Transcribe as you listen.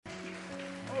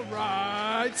All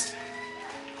right.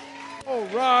 All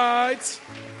right.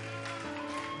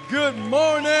 Good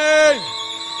morning.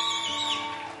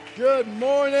 Good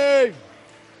morning.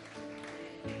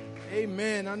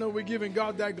 Amen. I know we're giving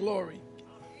God that glory.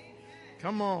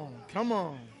 Come on. Come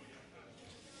on.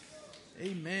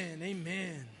 Amen.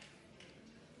 Amen.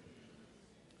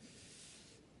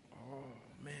 Oh,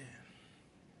 man.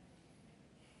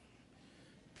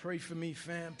 Pray for me,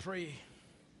 fam. Pray.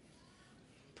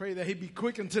 Pray that he be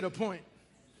quick and to the point.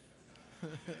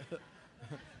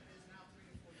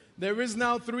 There is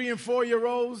now 3 and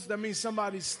 4-year-olds. That means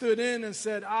somebody stood in and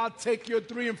said, I'll take your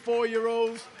 3 and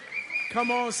 4-year-olds. Come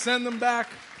on, send them back.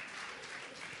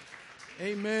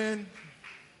 Amen.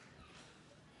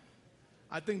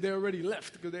 I think they already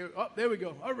left because they. Oh, there we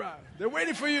go. All right. They're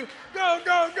waiting for you. Go,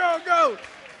 go, go,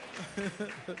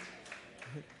 go.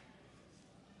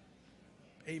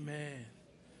 Amen.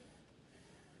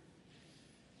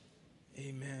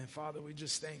 Amen. Father, we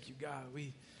just thank you, God.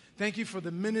 We thank you for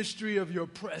the ministry of your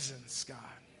presence, God.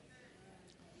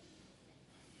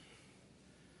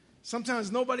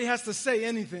 Sometimes nobody has to say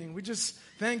anything. We just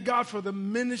thank God for the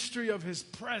ministry of his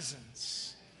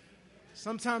presence.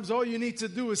 Sometimes all you need to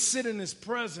do is sit in his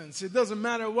presence. It doesn't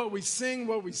matter what we sing,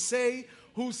 what we say,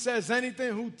 who says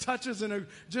anything, who touches,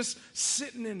 just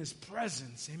sitting in his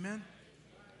presence. Amen.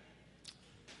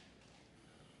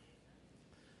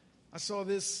 I saw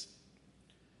this.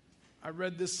 I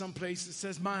read this someplace. It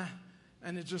says,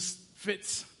 and it just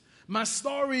fits. My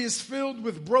story is filled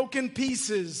with broken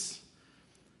pieces,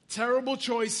 terrible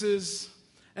choices,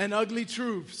 and ugly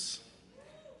truths.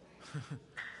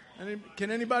 Can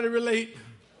anybody relate?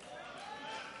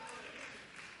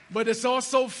 But it's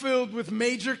also filled with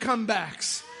major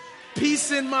comebacks,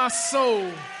 peace in my soul,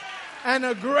 and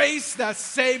a grace that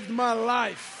saved my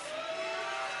life.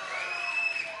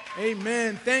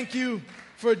 Amen. Thank you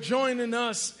for joining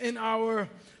us in our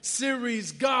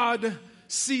series, God,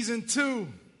 Season 2.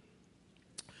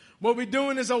 What we're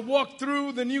doing is a walk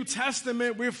through the New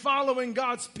Testament. We're following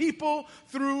God's people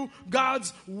through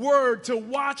God's Word to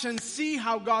watch and see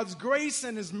how God's grace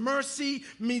and His mercy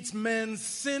meets man's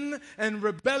sin and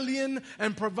rebellion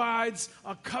and provides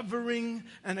a covering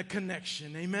and a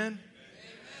connection. Amen?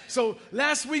 So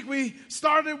last week we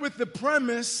started with the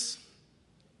premise.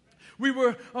 We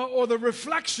were, or the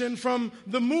reflection from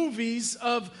the movies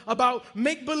about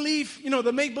make-believe,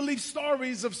 the make-believe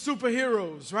stories of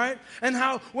superheroes, right? And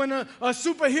how when a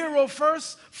superhero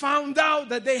first found out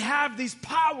that they have these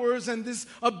powers and this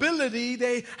ability,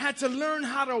 they had to learn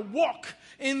how to walk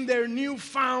in their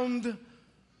newfound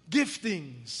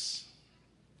giftings.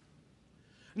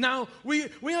 Now, we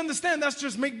understand that's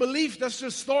just make-believe, that's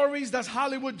just stories, that's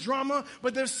Hollywood drama,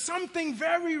 but there's something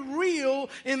very real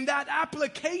in that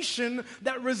application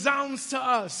that resounds to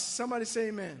us. Somebody say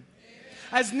amen.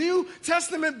 As New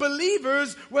Testament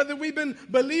believers, whether we've been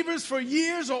believers for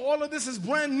years or all of this is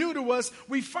brand new to us,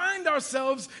 we find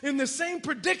ourselves in the same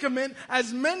predicament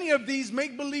as many of these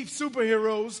make-believe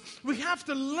superheroes. We have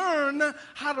to learn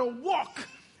how to walk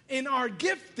in our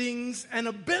giftings and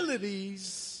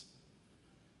abilities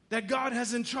that God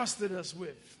has entrusted us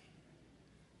with.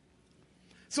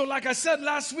 So like I said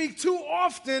last week, too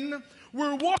often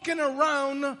we're walking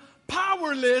around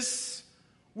powerless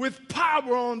with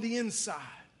power on the inside.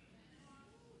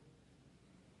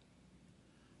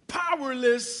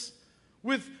 Powerless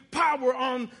with power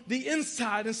on the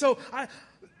inside. And so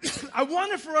I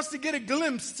wanted for us to get a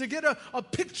glimpse, to get a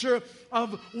picture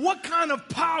of what kind of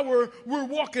power we're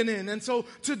walking in. And so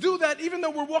to do that, even though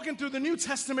we're walking through the New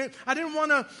Testament, I didn't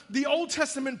want the Old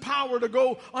Testament power to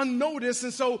go unnoticed.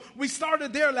 And so we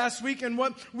started there last week. And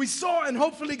what we saw and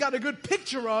hopefully got a good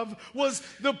picture of was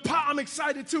I'm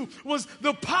excited too, was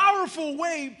the powerful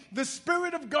way the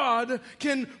Spirit of God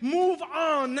can move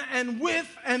on and with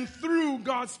and through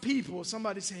God's people.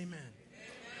 Somebody say amen.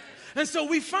 And so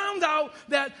we found out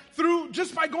that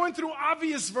just by going through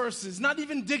obvious verses, not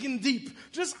even digging deep,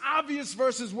 just obvious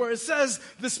verses where it says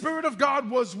the Spirit of God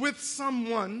was with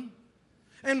someone.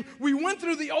 And we went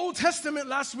through the Old Testament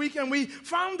last week and we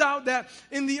found out that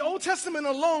in the Old Testament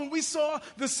alone, we saw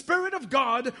the Spirit of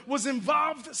God was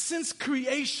involved since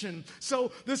creation.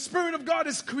 So the Spirit of God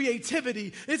is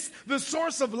creativity. It's the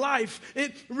source of life.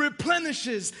 It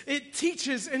replenishes. It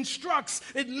teaches, instructs.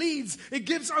 It leads. It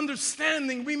gives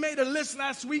understanding. We made a list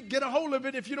last week. Get a hold of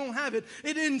it if you don't have it.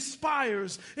 It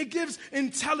inspires. It gives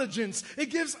intelligence. It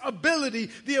gives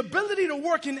ability. The ability to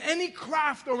work in any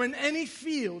craft or in any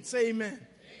field. Say amen.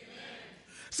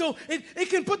 So it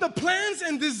can put the plans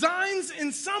and designs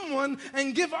in someone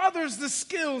and give others the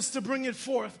skills to bring it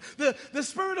forth. The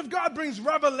Spirit of God brings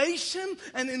revelation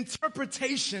and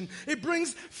interpretation. It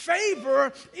brings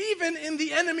favor even in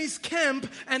the enemy's camp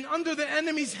and under the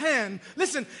enemy's hand.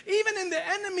 Listen, even in the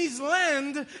enemy's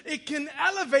land, it can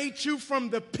elevate you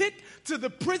from the pit to the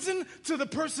prison to the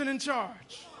person in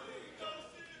charge.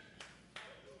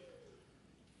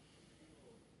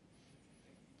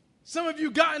 Some of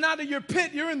you gotten out of your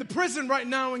pit, you're in the prison right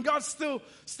now, and God's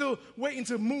still waiting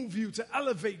to move you, to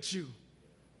elevate you,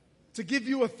 to give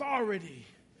you authority.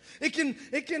 It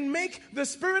can make, the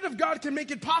Spirit of God can make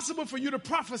it possible for you to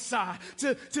prophesy,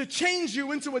 to change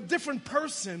you into a different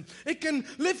person. It can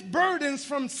lift burdens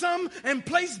from some and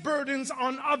place burdens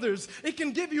on others. It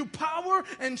can give you power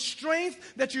and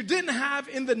strength that you didn't have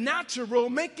in the natural,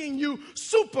 making you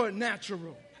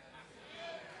supernatural.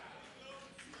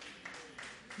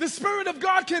 The Spirit of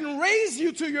God can raise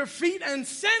you to your feet and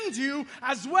send you,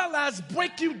 as well as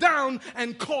break you down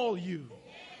and call you.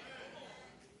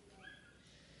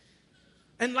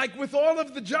 And like with all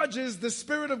of the judges, the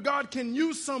Spirit of God can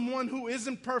use someone who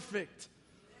isn't perfect.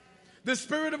 The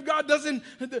Spirit of God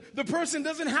the person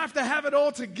doesn't have to have it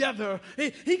all together.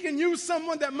 He can use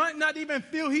someone that might not even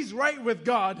feel he's right with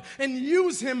God and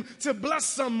use him to bless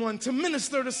someone, to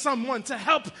minister to someone, to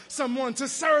help someone, to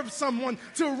serve someone,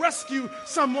 to rescue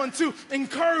someone, to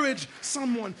encourage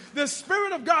someone. The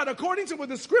Spirit of God, according to what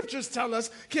the scriptures tell us,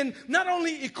 can not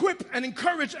only equip and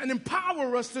encourage and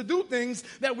empower us to do things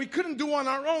that we couldn't do on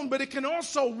our own, but it can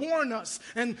also warn us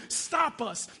and stop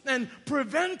us and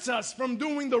prevent us from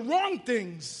doing the wrong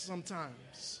things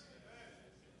sometimes.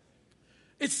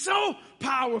 It's so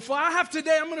powerful. I'm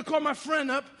going to call my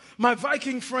friend up, my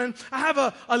Viking friend. I have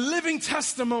a living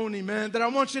testimony, man, that I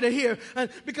want you to hear. And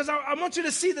because I want you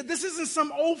to see that this isn't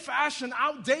some old-fashioned,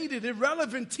 outdated,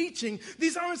 irrelevant teaching.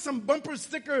 These aren't some bumper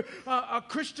sticker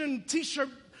Christian t-shirt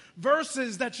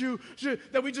verses that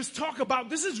we just talk about.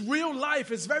 This is real life.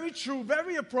 It's very true,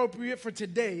 very appropriate for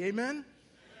today. Amen?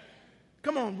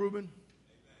 Come on, Ruben.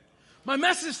 My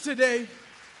message today,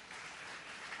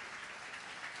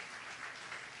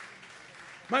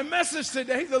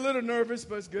 he's a little nervous,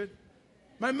 but it's good.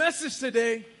 My message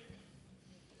today,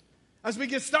 as we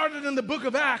get started in the book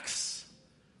of Acts,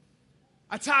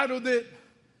 I titled it,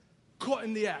 Caught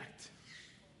in the Act.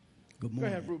 Good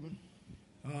morning. Go ahead, Ruben.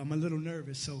 I'm a little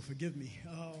nervous, so forgive me.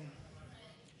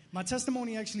 My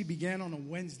testimony actually began on a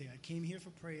Wednesday. I came here for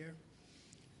prayer,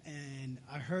 and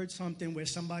I heard something where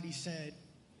somebody said,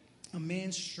 a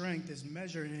man's strength is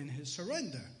measured in his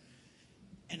surrender.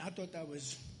 And I thought that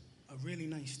was a really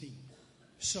nice thing.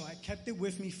 So I kept it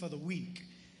with me for the week.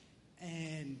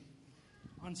 And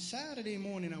on Saturday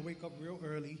morning, I wake up real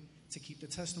early. To keep the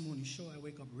testimony short, I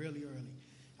wake up really early.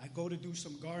 I go to do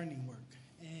some gardening work.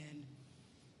 And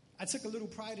I took a little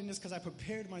pride in this because I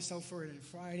prepared myself for it on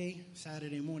Friday.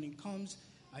 Saturday morning comes.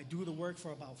 I do the work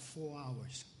for about 4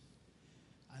 hours.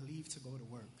 I leave to go to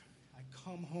work. I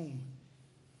come home.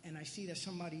 And I see that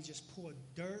somebody just poured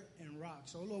dirt and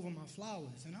rocks all over my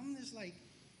flowers. And I'm just like,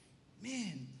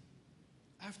 man,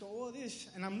 after all this,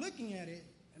 and I'm looking at it,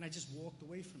 and I just walked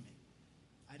away from it.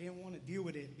 I didn't want to deal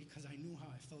with it because I knew how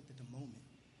I felt at the moment.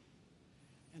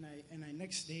 And I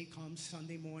next day comes,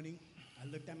 Sunday morning, I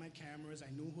looked at my cameras,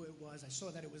 I knew who it was, I saw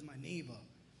that it was my neighbor.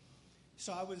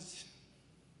 So I was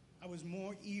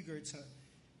more eager to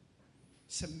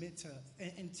submit to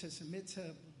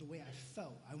the way I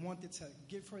felt. I wanted to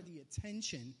give her the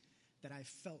attention that I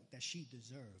felt that she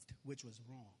deserved, which was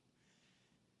wrong.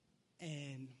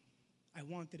 And I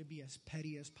wanted to be as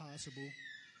petty as possible,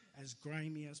 as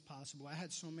grimy as possible. I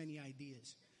had so many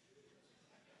ideas.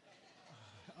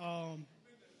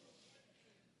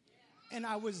 And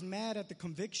I was mad at the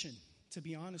conviction, to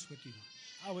be honest with you.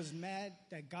 I was mad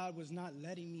that God was not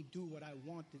letting me do what I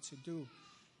wanted to do.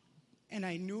 And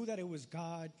I knew that it was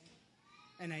God,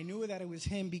 and I knew that it was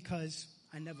Him because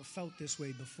I never felt this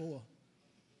way before.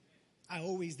 I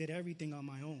always did everything on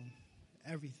my own,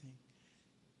 everything.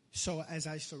 So as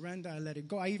I surrender, I let it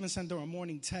go. I even sent her a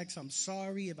morning text, I'm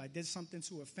sorry if I did something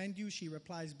to offend you. She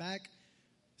replies back,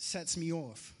 sets me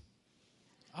off.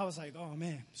 I was like, oh,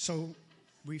 man. So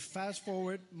we fast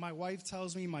forward. My wife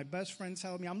tells me, my best friend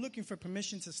tells me, I'm looking for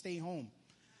permission to stay home.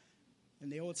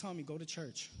 And they all tell me, go to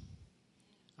church.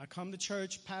 I come to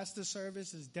church, pastor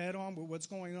service is dead on with what's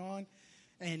going on.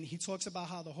 And he talks about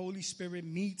how the Holy Spirit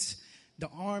meets the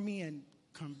army and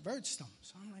converts them.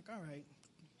 So I'm like, all right,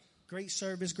 great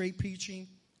service, great preaching.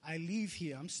 I leave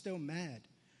here. I'm still mad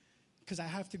because I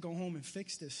have to go home and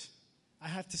fix this. I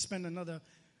have to spend another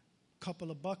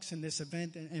couple of bucks in this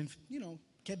event and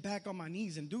get back on my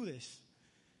knees and do this.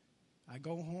 I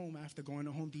go home after going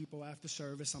to Home Depot after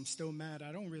service. I'm still mad.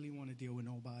 I don't really want to deal with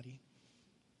nobody.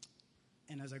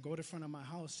 And as I go to the front of my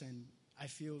house and I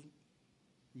feel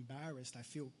embarrassed, I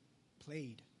feel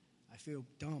played, I feel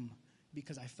dumb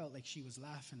because I felt like she was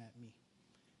laughing at me.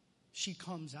 She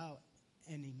comes out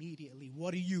and immediately,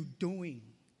 what are you doing?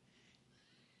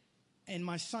 And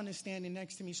my son is standing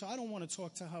next to me, so I don't want to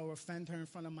talk to her or offend her in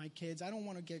front of my kids. I don't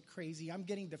want to get crazy. I'm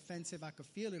getting defensive. I could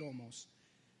feel it almost.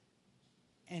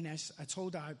 And as I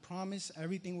told her, I promise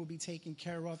everything will be taken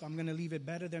care of. I'm going to leave it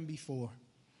better than before.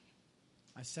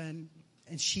 I said,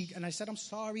 I'm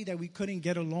sorry that we couldn't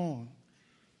get along.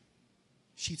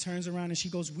 She turns around and she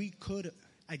goes, we could.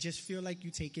 I just feel like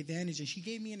you take advantage. And she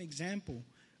gave me an example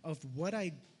of what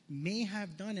I may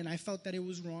have done, and I felt that it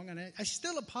was wrong. And I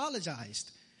still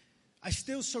apologized. I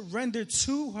still surrendered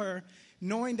to her,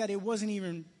 knowing that it wasn't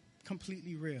even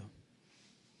completely real.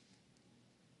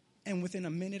 And within a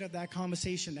minute of that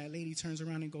conversation, that lady turns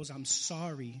around and goes, I'm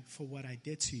sorry for what I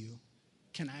did to you.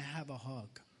 Can I have a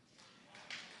hug?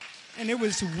 And it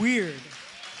was weird.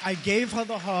 I gave her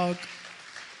the hug.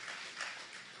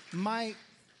 My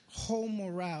whole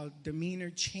morale,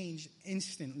 demeanor changed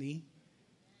instantly.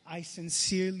 I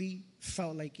sincerely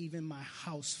felt like even my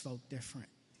house felt different.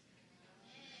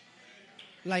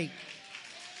 Like,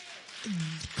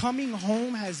 coming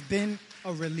home has been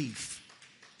a relief.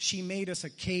 She made us a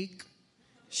cake.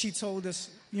 She told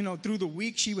us, through the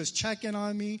week she was checking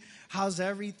on me. How's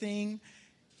everything?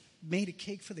 Made a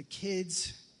cake for the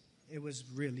kids. It was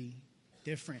really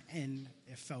different, and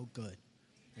it felt good.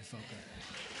 It felt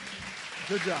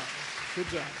good. Good job. Good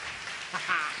job.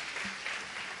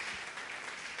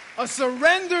 A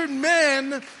surrendered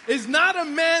man is not a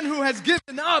man who has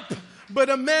given up, but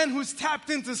a man who's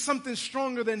tapped into something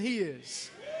stronger than he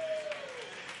is.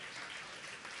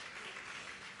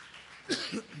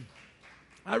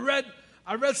 I read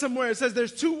somewhere, it says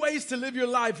there's two ways to live your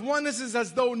life. One is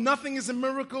as though nothing is a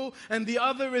miracle, and the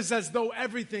other is as though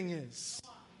everything is.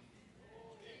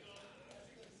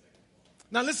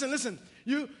 Now listen.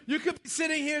 You could be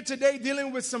sitting here today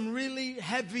dealing with some really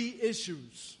heavy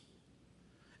issues.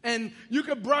 And you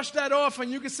could brush that off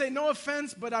and you could say, no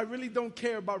offense, but I really don't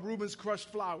care about Reuben's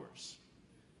crushed flowers.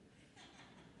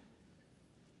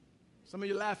 Some of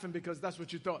you laughing because that's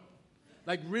what you thought.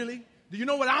 Like, really? Do you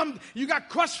know what you got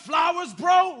crushed flowers,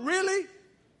 bro? Really?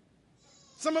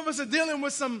 Some of us are dealing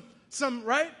with some,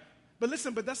 right? But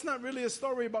listen, but that's not really a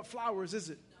story about flowers,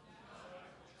 is it?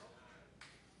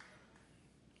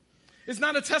 It's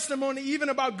not a testimony even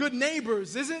about good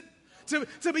neighbors, is it?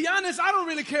 To be honest, I don't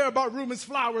really care about Reuben's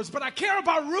flowers, but I care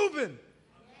about Reuben.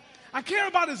 I care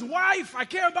about his wife. I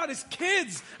care about his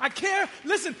kids. I care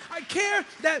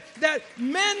that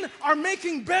men are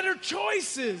making better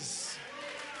choices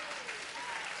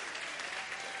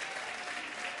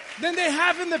than they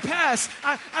have in the past.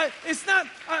 It's not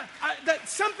that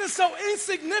something so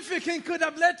insignificant could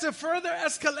have led to further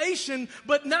escalation,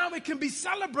 but now it can be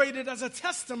celebrated as a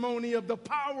testimony of the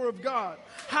power of God.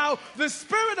 How the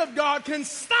Spirit of God can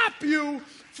stop you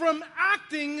from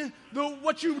acting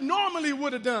what you normally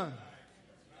would have done.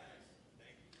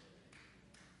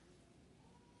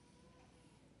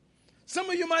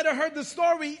 Some of you might have heard the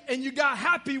story and you got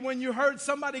happy when you heard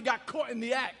somebody got caught in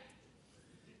the act.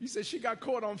 You said she got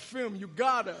caught on film. You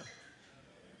got her.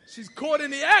 She's caught in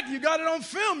the act. You got it on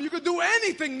film. You could do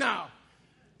anything now.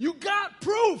 You got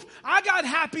proof. I got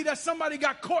happy that somebody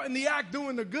got caught in the act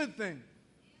doing the good thing.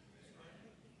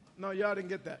 No, y'all didn't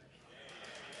get that.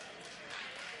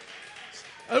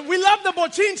 We love the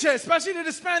bochinche, especially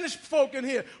the Spanish folk in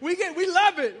here. We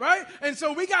love it, right? And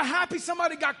so we got happy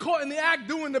somebody got caught in the act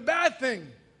doing the bad thing.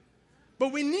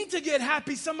 But we need to get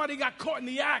happy somebody got caught in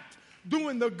the act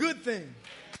doing the good thing.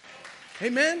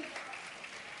 Amen?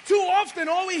 Too often,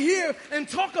 all we hear and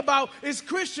talk about is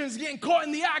Christians getting caught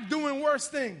in the act doing worse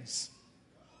things.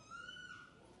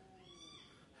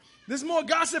 There's more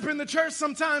gossip in the church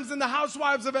sometimes than the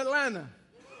housewives of Atlanta.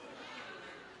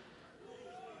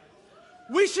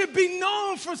 We should be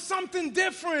known for something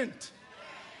different.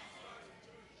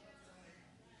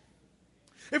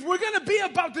 If we're going to be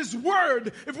about this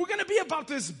word, if we're going to be about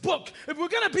this book, if we're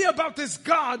going to be about this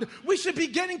God, we should be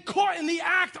getting caught in the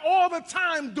act all the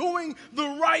time, doing the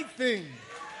right thing.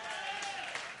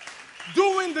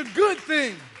 Doing the good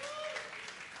thing.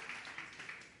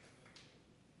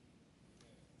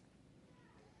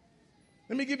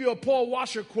 Let me give you a Paul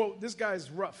Washer quote. This guy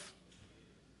is rough.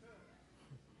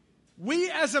 We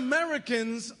as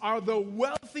Americans are the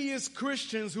wealthiest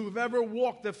Christians who've ever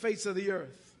walked the face of the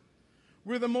earth.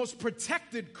 We're the most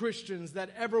protected Christians that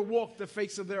ever walked the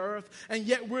face of the earth, and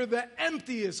yet we're the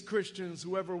emptiest Christians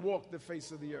who ever walked the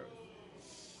face of the earth.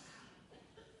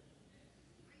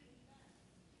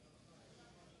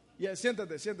 Yeah,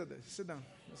 siéntate. Sit down.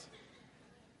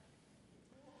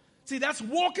 See, that's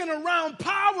walking around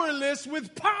powerless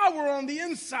with power on the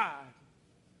inside.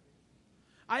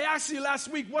 I asked you last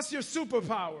week, what's your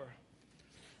superpower?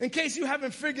 In case you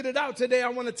haven't figured it out today, I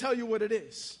want to tell you what it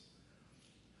is.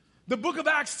 The book of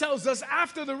Acts tells us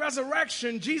after the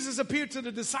resurrection, Jesus appeared to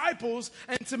the disciples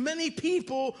and to many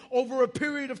people over a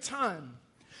period of time.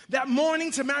 That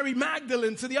morning to Mary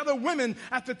Magdalene, to the other women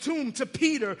at the tomb, to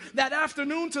Peter. That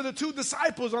afternoon to the 2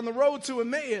 disciples on the road to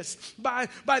Emmaus. By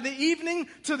the evening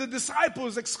to the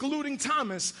disciples excluding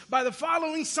Thomas. By the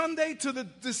following Sunday to the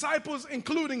disciples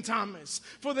including Thomas.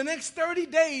 For the next 30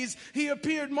 days he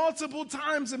appeared multiple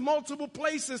times in multiple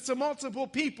places to multiple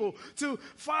people. To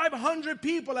 500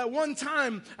 people at one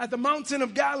time at the mountain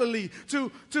of Galilee.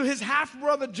 To his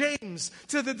half-brother James.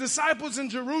 To the disciples in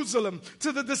Jerusalem.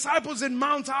 To the disciples in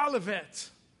Mount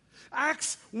Olivet.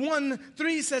 Acts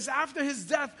 1:3 says, after his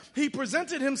death, he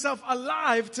presented himself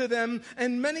alive to them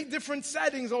in many different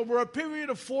settings over a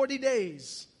period of 40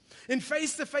 days. In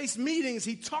face-to-face meetings,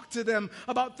 he talked to them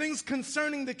about things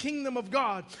concerning the kingdom of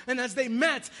God. And as they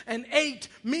met and ate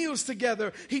meals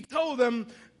together, he told them,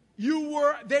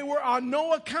 they were on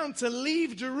no account to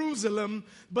leave Jerusalem,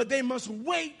 but they must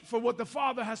wait for what the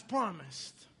Father has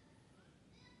promised.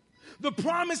 The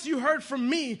promise you heard from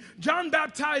me, John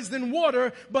baptized in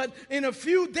water, but in a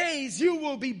few days you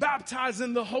will be baptized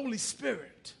in the Holy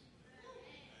Spirit.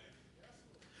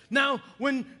 Now,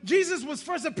 when Jesus was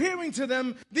first appearing to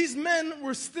them, these men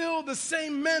were still the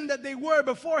same men that they were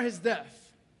before his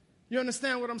death. You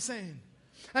understand what I'm saying?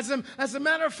 As a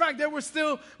matter of fact, they were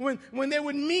still, when they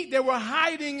would meet, they were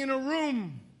hiding in a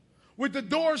room with the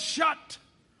doors shut.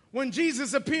 When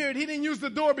Jesus appeared, he didn't use the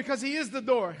door because he is the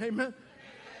door. Amen.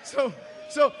 So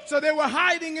they were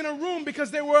hiding in a room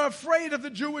because they were afraid of the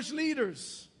Jewish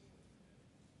leaders.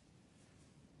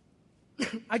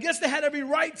 I guess they had every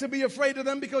right to be afraid of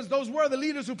them because those were the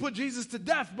leaders who put Jesus to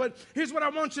death. But here's what I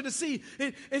want you to see.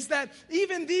 It's that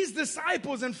even these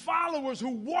disciples and followers who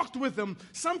walked with him,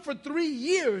 some for 3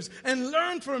 years, and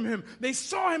learned from him, they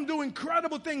saw him do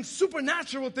incredible things,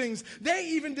 supernatural things. They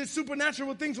even did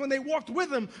supernatural things when they walked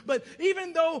with him. But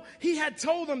even though he had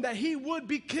told them that he would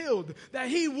be killed, that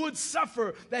he would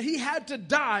suffer, that he had to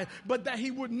die, but that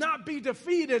he would not be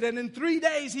defeated, and in 3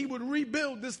 days he would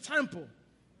rebuild this temple.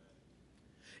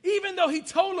 Even though he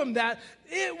told them that,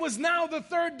 it was now the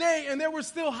 3rd day and they were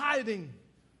still hiding.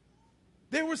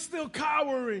 They were still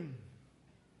cowering.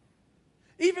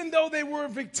 Even though they were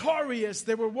victorious,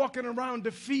 they were walking around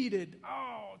defeated.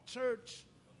 Oh, church.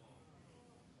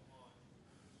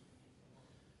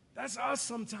 That's us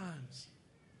sometimes.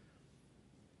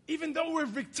 Even though we're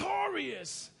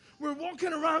victorious, we're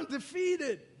walking around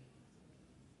defeated.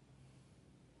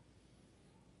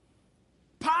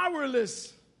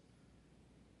 Powerless.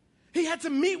 He had to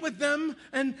meet with them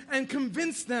and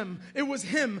convince them it was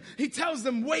him. He tells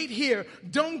them, wait here,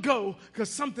 don't go, because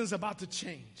something's about to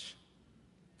change.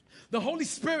 The Holy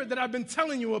Spirit that I've been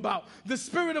telling you about, the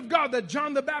Spirit of God that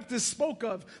John the Baptist spoke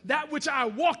of, that which I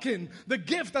walk in, the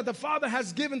gift that the Father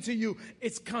has given to you,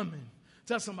 it's coming.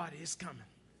 Tell somebody, it's coming.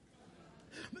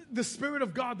 The Spirit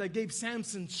of God that gave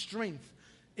Samson strength,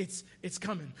 it's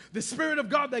coming. The Spirit of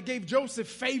God that gave Joseph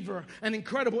favor and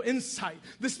incredible insight.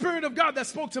 The Spirit of God that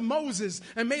spoke to Moses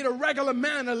and made a regular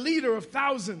man a leader of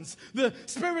thousands. The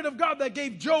Spirit of God that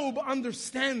gave Job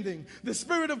understanding. The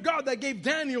Spirit of God that gave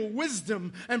Daniel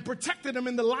wisdom and protected him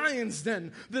in the lion's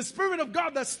den. The Spirit of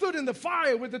God that stood in the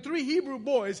fire with the 3 Hebrew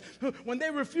boys when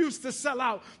they refused to sell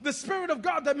out. The Spirit of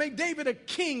God that made David a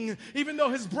king even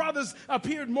though his brothers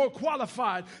appeared more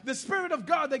qualified. The Spirit of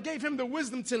God that gave him the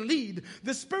wisdom to lead.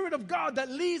 The Spirit of God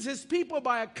that leads his people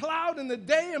by a cloud in the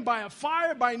day and by a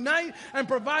fire by night and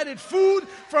provided food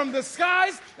from the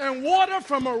skies and water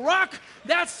from a rock.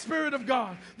 That's Spirit of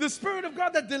God. The Spirit of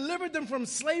God that delivered them from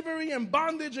slavery and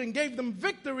bondage and gave them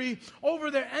victory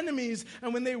over their enemies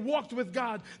and when they walked with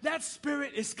God. That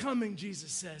Spirit is coming,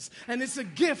 Jesus says. And it's a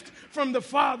gift from the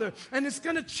Father. And it's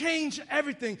going to change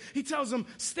everything. He tells them,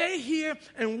 stay here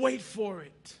and wait for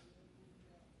it.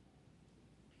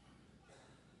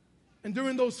 And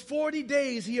during those 40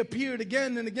 days, he appeared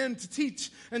again and again to teach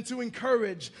and to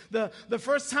encourage. The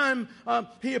first time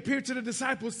he appeared to the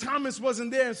disciples, Thomas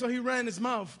wasn't there, so he ran his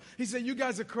mouth. He said, you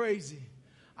guys are crazy.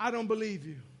 I don't believe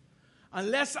you.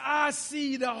 Unless I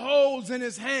see the holes in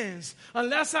his hands,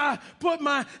 unless I put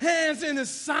my hands in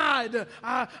his side,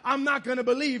 I'm not going to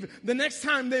believe. The next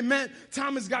time they met,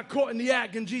 Thomas got caught in the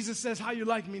act, and Jesus says, how you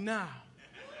like me now?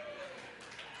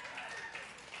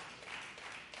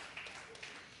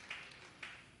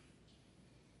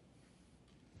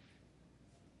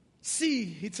 see,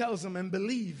 he tells them, and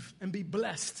believe and be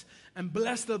blessed. And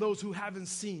blessed are those who haven't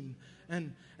seen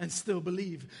and still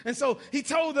believe. And so he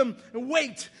told them,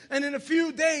 wait, and in a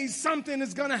few days something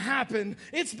is going to happen.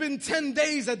 It's been 10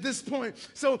 days at this point.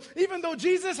 So even though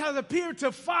Jesus has appeared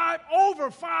to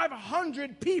over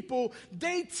 500 people,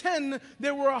 day 10,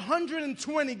 there were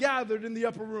 120 gathered in the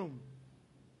upper room.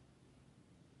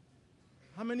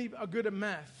 How many are good at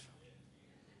math?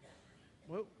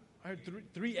 Well, I heard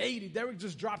 380. Derek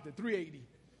just dropped it, 380.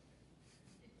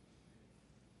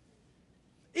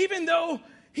 Even though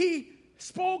he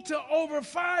spoke to over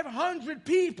 500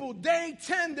 people, day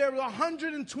 10, there were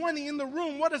 120 in the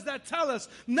room. What does that tell us?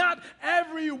 Not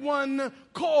everyone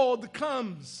called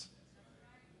comes.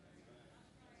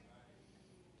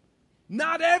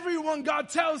 Not everyone God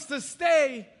tells to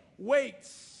stay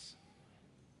waits.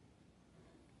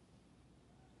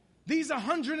 These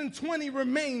 120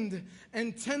 remained,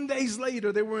 and 10 days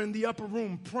later, they were in the upper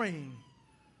room praying.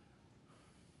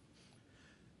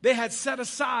 They had set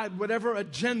aside whatever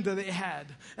agenda they had,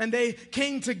 and they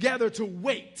came together to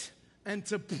wait and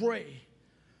to pray.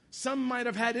 Some might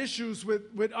have had issues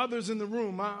with others in the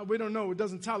room. We don't know. It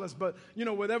doesn't tell us. But,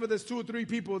 wherever there's 2 or 3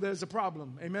 people, there's a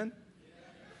problem. Amen?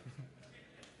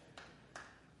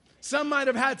 Some might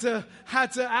have had to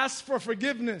ask for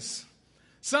forgiveness.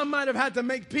 Some might have had to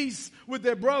make peace with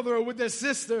their brother or with their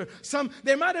sister.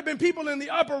 There might have been people in the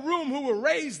upper room who were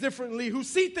raised differently, who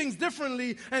see things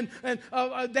differently, and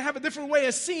they have a different way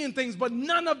of seeing things, but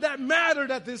none of that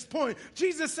mattered at this point.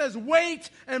 Jesus says,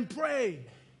 wait and pray.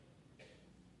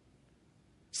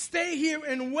 Stay here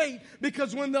and wait,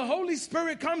 because when the Holy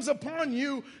Spirit comes upon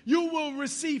you, you will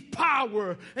receive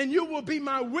power, and you will be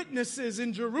my witnesses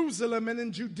in Jerusalem and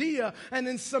in Judea and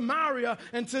in Samaria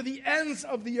and to the ends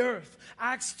of the earth.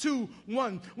 Acts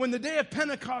 2:1. When the day of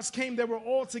Pentecost came, they were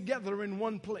all together in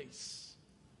one place.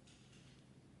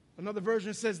 Another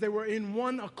version says they were in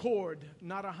one accord,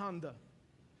 not a Honda.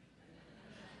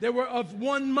 They were of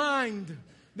one mind.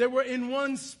 They were in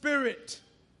one spirit.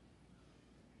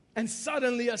 And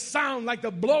suddenly a sound like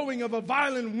the blowing of a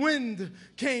violent wind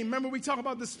came. Remember, we talk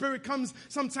about the Spirit comes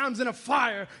sometimes in a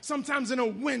fire, sometimes in a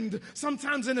wind,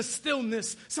 sometimes in a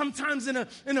stillness, sometimes in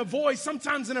a voice,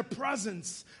 sometimes in a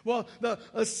presence. Well,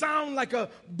 a sound like a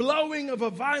blowing of a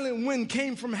violent wind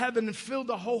came from heaven and filled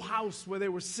the whole house where they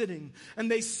were sitting.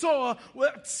 And they saw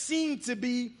what seemed to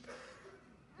be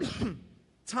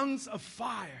tongues of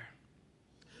fire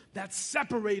that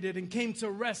separated and came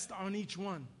to rest on each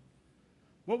one.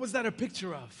 What was that a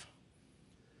picture of?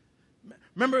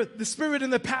 Remember, the Spirit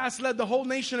in the past led the whole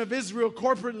nation of Israel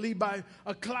corporately by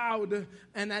a cloud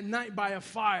and at night by a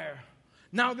fire.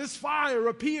 Now this fire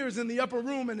appears in the upper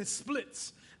room and it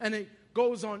splits and it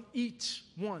goes on each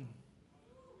one.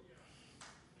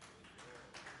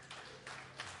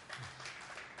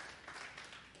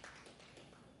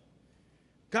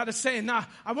 God is saying, nah,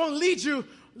 I won't lead you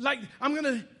like I'm going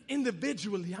to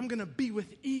individually. I'm going to be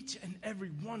with each and every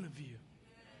one of you.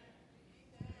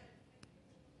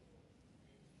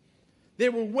 They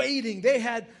were waiting. They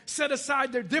had set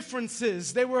aside their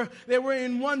differences. They were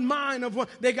in one mind of what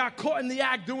they got caught in the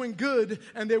act doing good,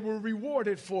 and they were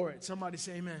rewarded for it. Somebody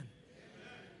say amen. Amen.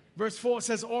 Verse 4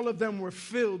 says all of them were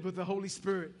filled with the Holy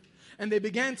Spirit. And they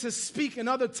began to speak in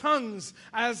other tongues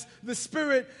as the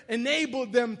Spirit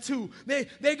enabled them to.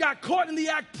 They got caught in the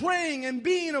act praying and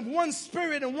being of one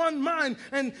spirit and one mind.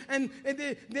 And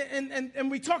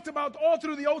we talked about all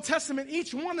through the Old Testament,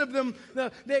 each one of them,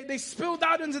 they spilled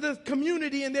out into the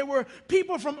community. And there were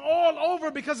people from all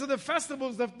over because of the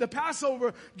festivals, the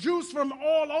Passover, Jews from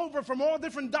all over, from all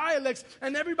different dialects.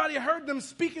 And everybody heard them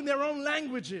speaking their own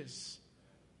languages.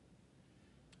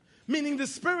 Meaning the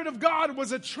Spirit of God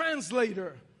was a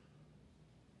translator.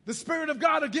 The Spirit of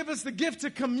God will give us the gift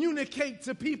to communicate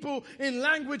to people in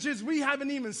languages we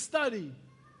haven't even studied.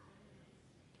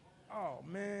 Oh,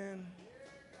 man.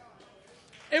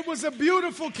 It was a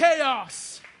beautiful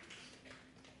chaos.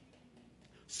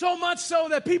 So much so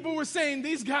that people were saying,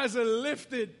 these guys are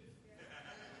lifted.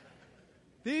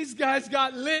 These guys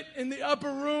got lit in the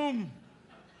upper room.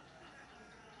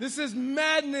 This is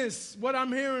madness, what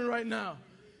I'm hearing right now.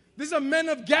 These are men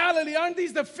of Galilee. Aren't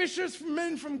these the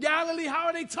fishermen from Galilee? How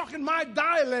are they talking my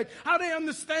dialect? How are they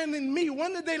understanding me?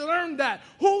 When did they learn that?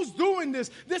 Who's doing this?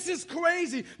 This is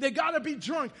crazy. They got to be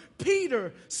drunk.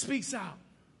 Peter speaks out.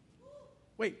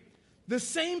 Wait, the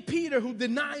same Peter who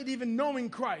denied even knowing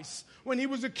Christ when he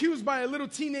was accused by a little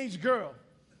teenage girl.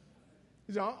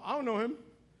 He said, I don't know him.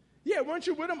 Yeah, weren't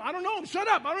you with him? I don't know him. Shut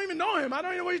up. I don't even know him. I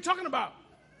don't even know what you're talking about.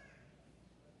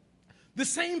 The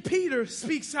same Peter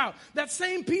speaks out. That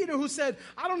same Peter who said,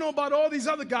 I don't know about all these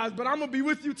other guys, but I'm going to be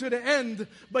with you to the end.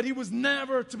 But he was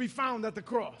never to be found at the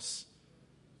cross.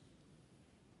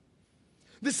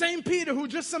 The same Peter who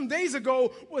just some days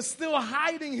ago was still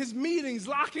hiding his meetings,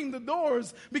 locking the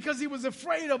doors because he was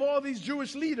afraid of all these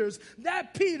Jewish leaders.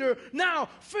 That Peter, now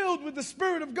filled with the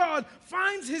Spirit of God,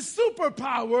 finds his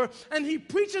superpower and he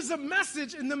preaches a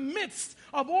message in the midst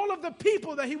of all of the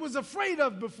people that he was afraid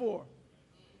of before.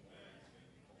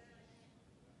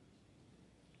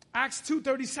 Acts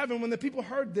 2:37, when the people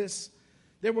heard this,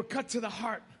 they were cut to the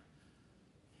heart.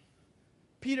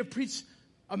 Peter preached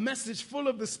a message full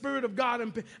of the Spirit of God,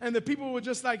 and the people were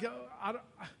just like, I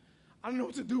don't know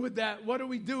what to do with that. What do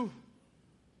we do?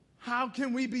 How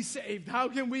can we be saved? How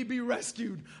can we be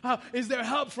rescued? Is there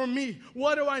help from me?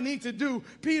 What do I need to do?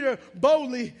 Peter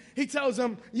boldly, he tells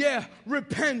them,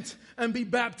 repent and be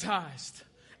baptized.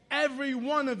 Every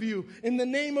one of you, in the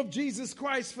name of Jesus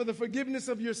Christ, for the forgiveness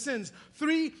of your sins.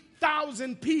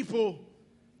 3,000 people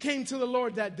came to the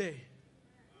Lord that day.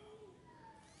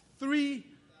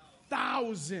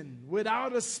 3,000,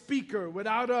 without a speaker,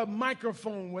 without a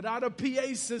microphone, without a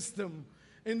PA system,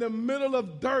 in the middle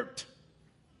of dirt,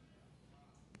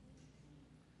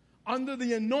 under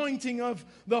the anointing of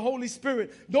the Holy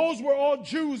Spirit. Those were all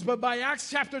Jews, but by Acts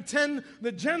chapter 10,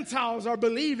 the Gentiles are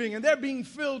believing, and they're being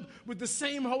filled with the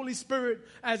same Holy Spirit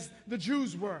as the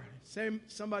Jews were.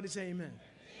 Somebody say amen. Amen.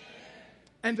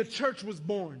 And the church was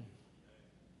born.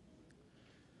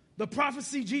 The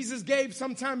prophecy Jesus gave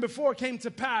sometime before came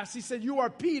to pass. He said, you are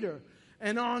Peter,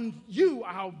 and on you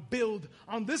I'll build,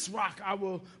 on this rock I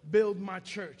will build my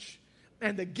church,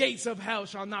 and the gates of hell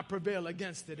shall not prevail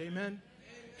against it. Amen.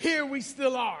 Here we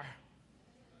still are.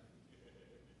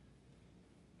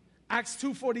 Acts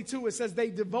 2:42, it says they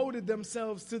devoted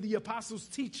themselves to the apostles'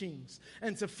 teachings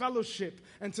and to fellowship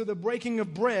and to the breaking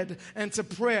of bread and to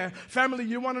prayer. Family,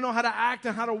 you want to know how to act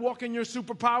and how to walk in your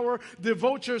superpower?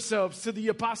 Devote yourselves to the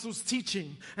apostles'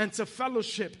 teaching and to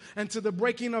fellowship and to the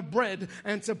breaking of bread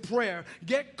and to prayer.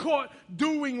 Get caught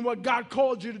doing what God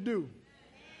called you to do.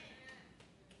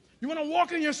 You want to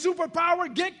walk in your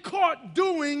superpower? Get caught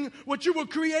doing what you were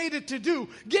created to do.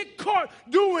 Get caught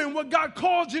doing what God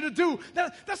called you to do.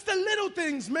 That's the little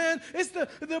things, man. It's the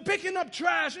picking up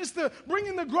trash. It's the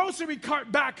bringing the grocery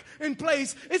cart back in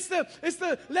place. It's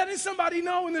the letting somebody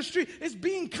know in the street. It's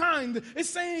being kind.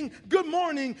 It's saying good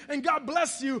morning and God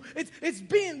bless you. It's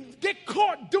being, get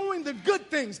caught doing the good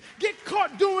things. Get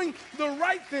caught doing the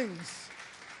right things.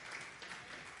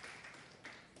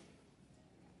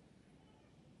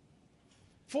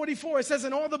 It says,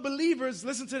 and all the believers,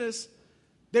 listen to this,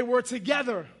 they were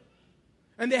together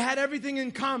and they had everything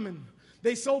in common.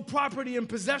 They sold property and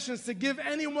possessions to give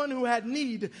anyone who had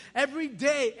need. Every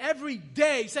day,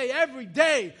 say every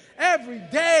day,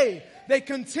 they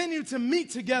continued to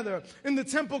meet together in the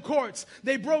temple courts.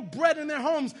 They broke bread in their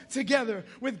homes together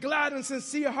with glad and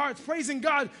sincere hearts, praising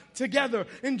God together,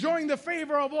 enjoying the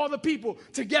favor of all the people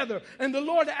together. And the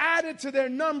Lord added to their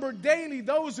number daily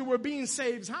those who were being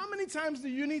saved. How many times do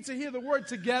you need to hear the word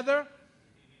together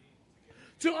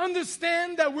to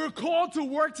understand that we're called to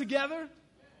work together?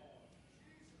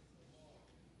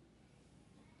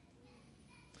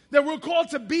 That we're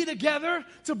called to be together,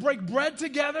 to break bread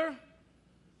together,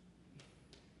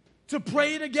 to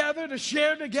pray together, to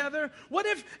share together. What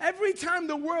if every time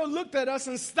the world looked at us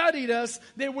and studied us,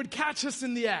 they would catch us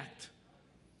in the act?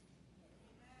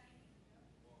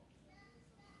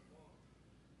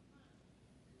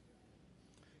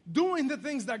 Doing the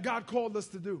things that God called us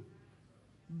to do.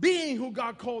 Being who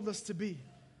God called us to be.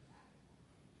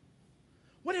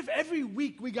 What if every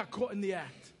week we got caught in the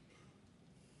act?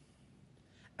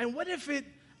 And what if we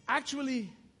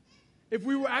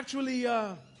were actually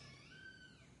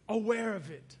aware of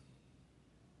it?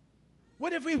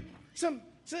 What if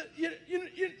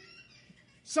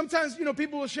sometimes,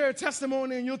 people will share a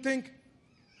testimony and you'll think,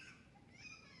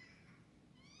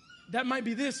 that might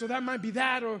be this or that might be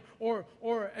that and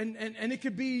it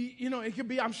could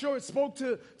be, I'm sure it spoke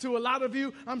to a lot of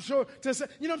you. I'm sure what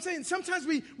I'm saying? Sometimes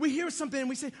we hear something and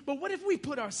we say, but what if we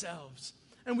put ourselves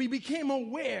and we became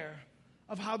aware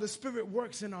of how the Spirit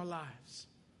works in our lives?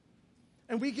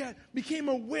 And we became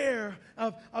aware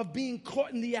of being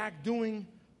caught in the act doing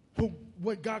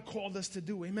what God called us to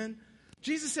do. Amen?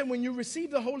 Jesus said when you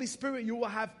receive the Holy Spirit, you will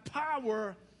have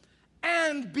power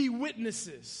and be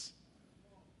witnesses.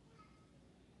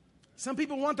 Some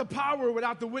people want the power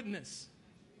without the witness.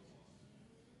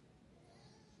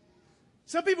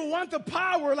 Some people want the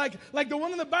power like the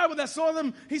one in the Bible that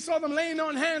he saw them laying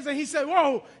on hands and he said,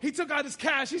 whoa, he took out his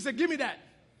cash. He said, give me that.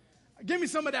 Give me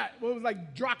some of that. Well, it was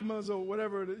like drachmas or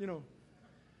whatever,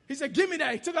 He said, give me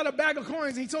that. He took out a bag of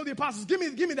coins and he told the apostles, give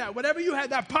me that. Whatever you had,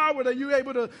 that power that you were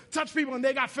able to touch people and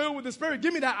they got filled with the Spirit,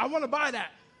 give me that. I want to buy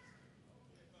that.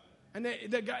 And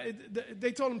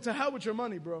they told him, to hell with your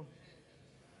money, bro.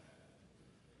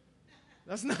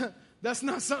 That's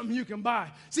not something you can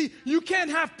buy. See, you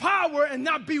can't have power and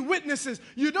not be witnesses.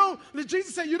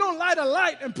 Jesus said, you don't light a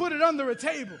light and put it under a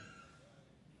table.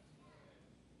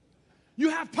 You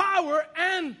have power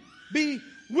and be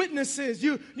witnesses.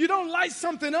 You don't light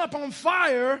something up on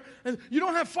fire, and you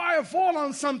don't have fire fall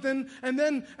on something and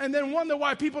then wonder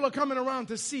why people are coming around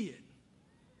to see it.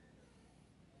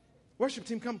 Worship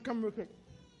team, come real quick.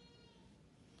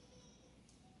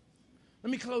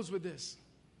 Let me close with this.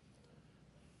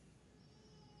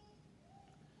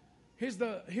 Here's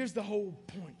the whole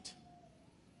point.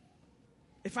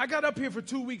 If I got up here for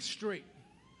 2 weeks straight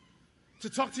to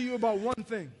talk to you about one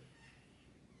thing,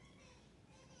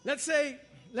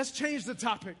 let's change the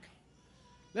topic.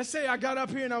 Let's say I got up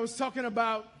here and I was talking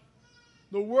about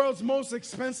the world's most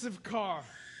expensive car.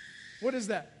 What is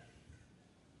that?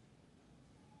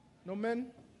 No men?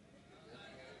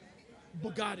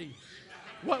 Bugatti.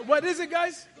 What is it,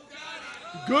 guys?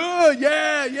 Bugatti. Good,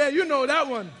 yeah, you know that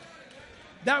one.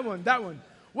 That one.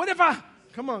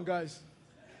 Come on, guys.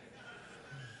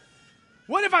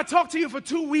 What if I talk to you for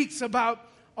 2 weeks about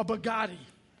a Bugatti?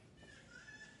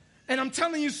 And I'm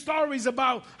telling you stories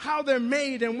about how they're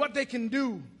made and what they can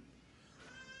do.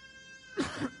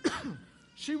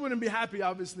 She wouldn't be happy,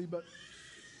 obviously, but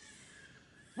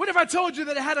what if I told you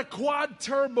that it had a quad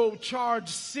turbocharged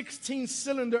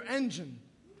 16-cylinder engine?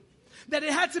 That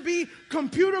it had to be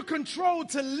computer controlled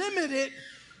to limit it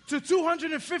to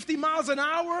 250 miles an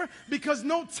hour because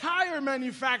no tire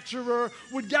manufacturer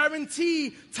would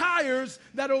guarantee tires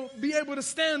that'll be able to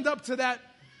stand up to that.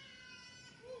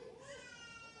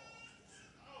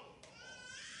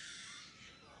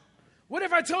 What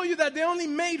if I told you that they only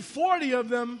made 40 of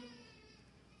them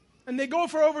and they go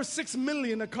for over $6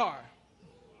 million a car?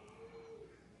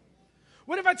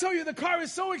 What if I told you the car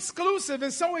is so exclusive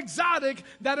and so exotic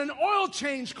that an oil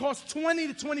change costs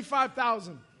 $20,000 to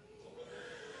 $25,000?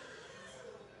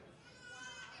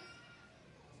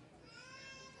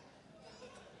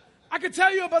 I can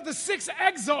tell you about the 6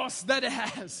 exhausts that it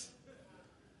has.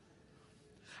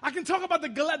 I can talk about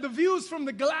the views from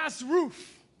the glass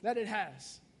roof that it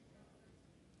has.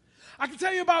 I can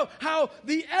tell you about how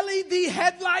the LED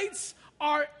headlights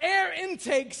are air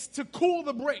intakes to cool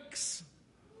the brakes.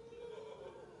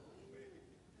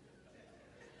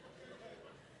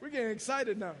 We're getting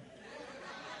excited now.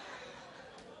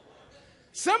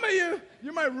 Some of you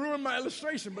might ruin my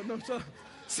illustration, but no,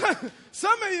 some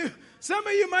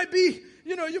of you might be,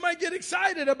 you might get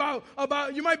excited about,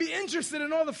 you might be interested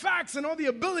in all the facts and all the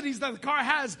abilities that the car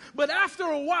has, but after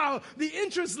a while, the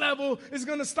interest level is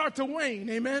going to start to wane,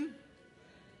 amen?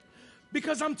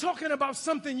 Because I'm talking about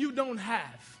something you don't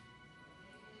have.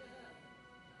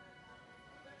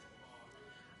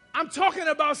 I'm talking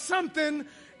about something,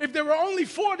 if there were only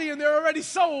 40 and they're already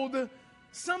sold,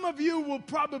 some of you will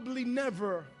probably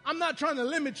never. I'm not trying to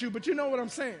limit you, but you know what I'm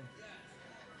saying.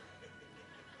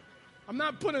 I'm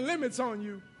not putting limits on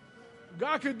you.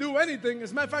 God could do anything.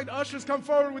 As a matter of fact, ushers, come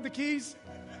forward with the keys.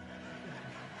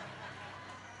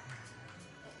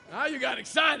 Now you got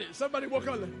excited. Somebody woke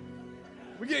up.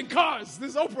 We're getting cars.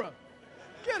 This is Oprah.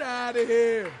 Get out of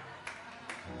here.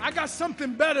 I got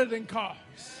something better than cars.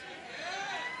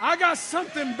 I got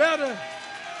something better.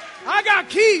 I got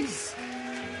keys.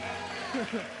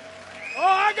 Oh,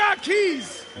 I got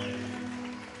keys.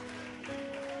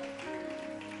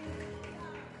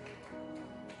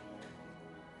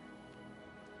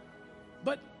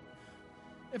 But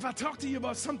if I talk to you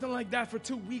about something like that for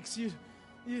 2 weeks, you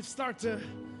start to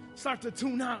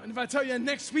tune out. And if I tell you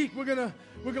next week we're gonna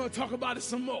talk about it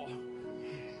some more,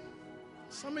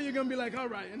 some of you are gonna be like, all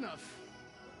right,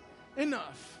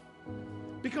 enough.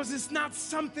 Because it's not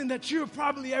something that you're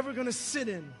probably ever gonna sit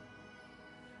in.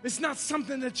 It's not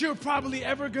something that you're probably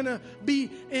ever gonna be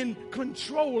in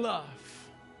control of.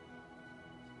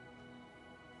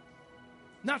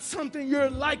 Not something you're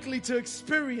likely to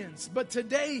experience. But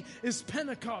today is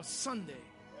Pentecost Sunday.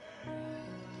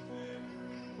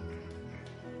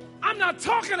 I'm not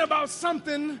talking about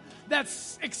something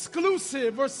that's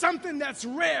exclusive or something that's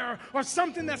rare or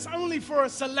something that's only for a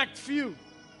select few.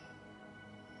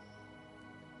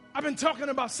 I've been talking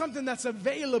about something that's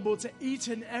available to each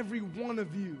and every one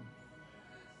of you.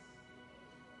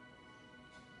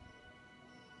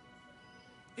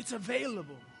 It's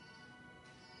available.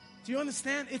 Do you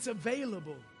understand? It's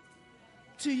available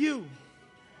to you.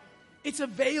 It's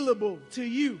available to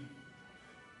you.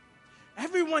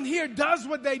 Everyone here does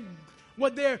what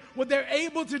what they're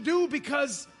able to do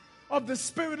because of the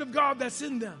Spirit of God that's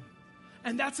in them.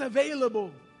 And that's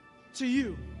available to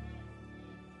you.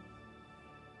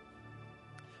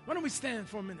 Why don't we stand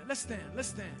for a minute? Let's stand.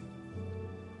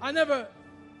 I know,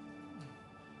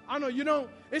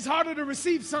 it's harder to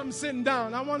receive something sitting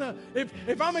down. I want to,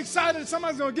 if I'm excited,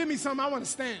 somebody's going to give me something, I want to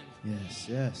stand.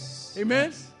 Yes. Amen?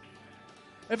 Yes.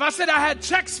 If I said I had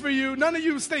checks for you, none of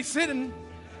you would stay sitting.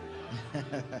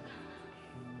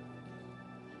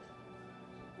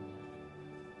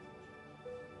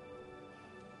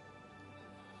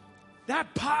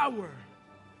 That power,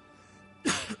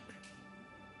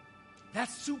 that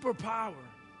superpower.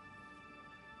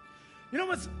 You know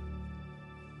what's,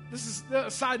 this is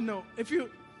a side note. If you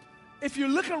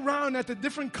look around at the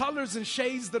different colors and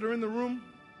shades that are in the room,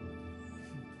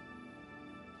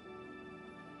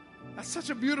 that's such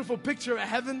a beautiful picture of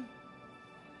heaven.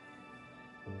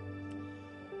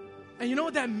 And you know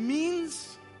what that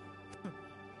means?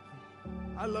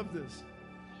 I love this.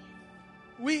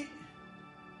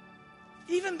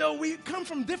 Even though we come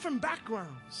from different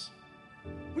backgrounds,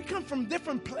 we come from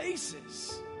different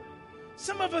places.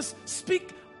 Some of us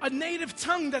speak a native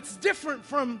tongue that's different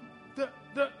from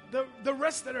the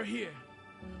rest that are here.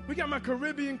 We got my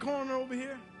Caribbean corner over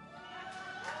here.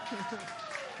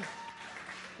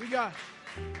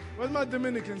 Where's my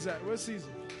Dominicans at? Where's Caesar?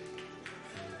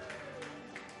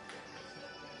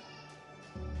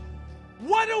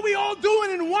 What are we all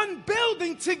doing in one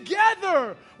building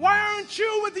together? Why aren't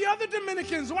you with the other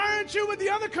Dominicans? Why aren't you with the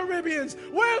other Caribbeans?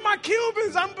 Where are my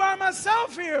Cubans? I'm by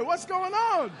myself here. What's going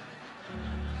on?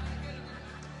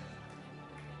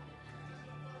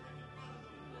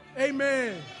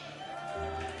 Amen.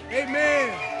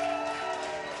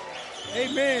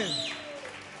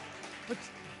 But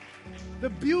the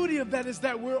beauty of that is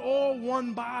that we're all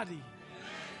one body.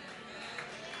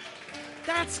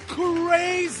 That's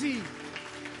crazy.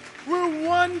 We're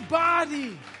one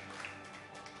body.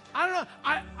 I don't know.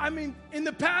 I mean, in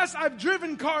the past, I've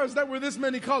driven cars that were this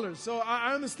many colors, so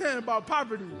I understand about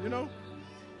poverty, you know.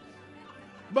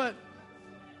 But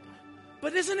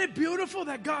isn't it beautiful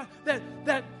that God,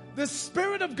 that the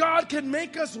Spirit of God can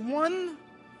make us one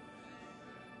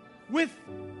with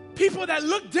people that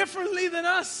look differently than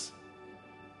us,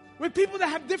 with people that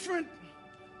have different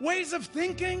ways of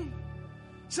thinking.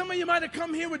 Some of you might have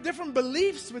come here with different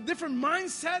beliefs, with different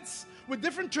mindsets, with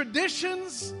different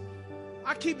traditions.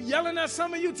 I keep yelling at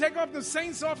some of you, take off the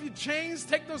saints off your chains,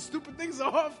 take those stupid things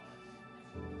off.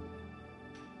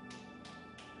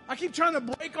 I keep trying to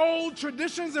break old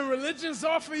traditions and religions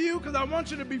off of you because I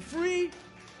want you to be free.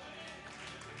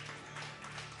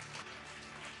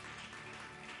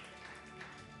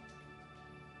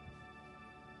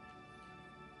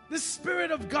 The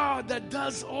Spirit of God that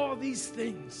does all these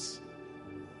things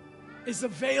is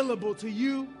available to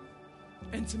you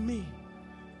and to me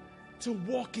to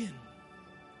walk in.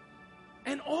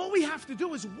 And all we have to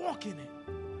do is walk in it.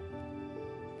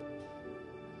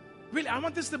 Really, I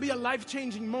want this to be a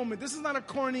life-changing moment. This is not a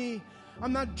corny,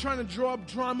 I'm not trying to draw up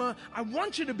drama. I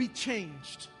want you to be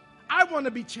changed. I want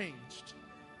to be changed.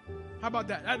 How about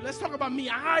that? Let's talk about me.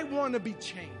 I want to be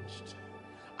changed.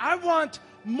 I want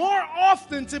more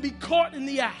often to be caught in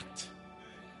the act,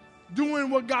 doing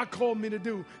what God called me to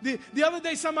do. The other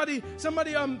day, somebody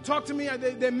talked to me.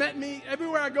 They met me.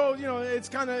 Everywhere I go, you know,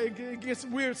 it gets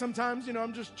weird sometimes. You know,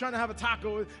 I'm just trying to have a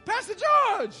taco. Pastor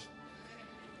George!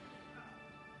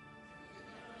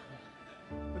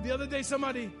 But the other day,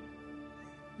 somebody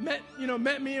met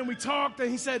me, and we talked,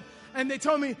 and he said, and they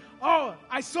told me, oh,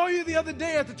 I saw you the other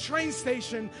day at the train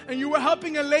station, and you were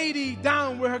helping a lady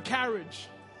down with her carriage.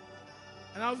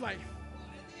 And I was like,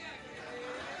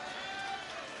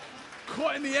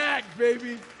 caught in the act,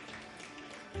 baby.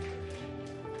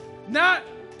 Not,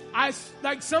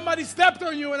 like somebody stepped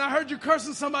on you and I heard you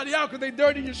cursing somebody out because they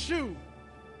dirtied your shoe.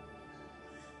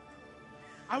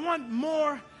 I want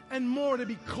more and more to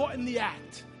be caught in the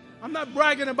act. I'm not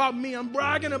bragging about me. I'm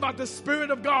bragging about the Spirit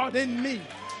of God in me.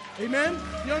 Amen?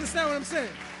 You understand what I'm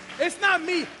saying? It's not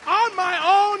me. On my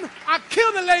own, I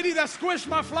killed the lady that squished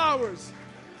my flowers.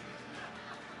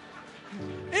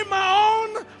 In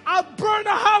my own, I'll burn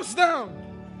the house down.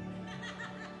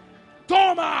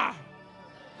 Toma!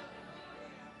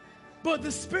 But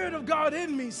the Spirit of God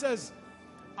in me says,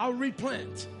 I'll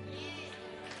replant.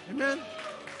 Amen?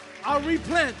 I'll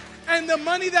replant. And the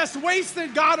money that's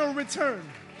wasted, God will return.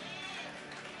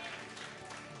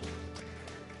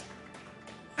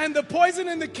 And the poison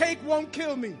in the cake won't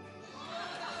kill me.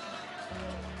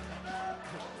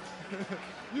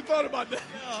 You thought about that?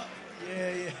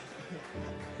 Yeah.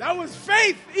 That was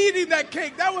faith eating that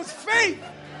cake. That was faith.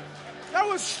 That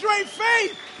was straight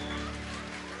faith.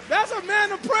 That's a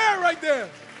man of prayer right there.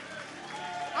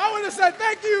 I want to say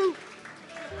thank you.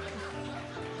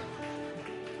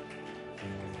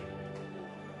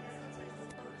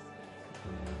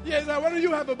 Yes, why don't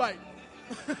you have a bite?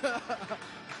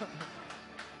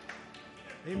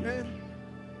 Amen.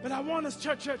 But I want us,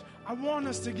 church, I want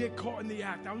us to get caught in the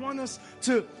act. I want us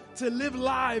to live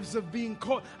lives of being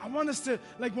caught. I want us to,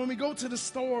 like when we go to the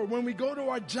store, when we go to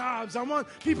our jobs, I want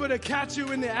people to catch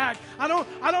you in the act.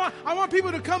 I want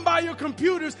people to come by your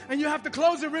computers and you have to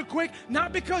close it real quick,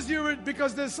 not because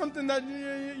there's something that,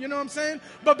 you know what I'm saying,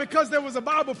 but because there was a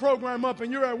Bible program up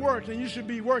and you're at work and you should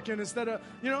be working instead of,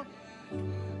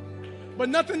 but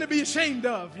nothing to be ashamed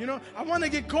of, I want to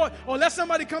get caught. Or let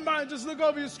somebody come by and just look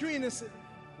over your screen and say,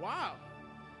 wow,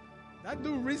 that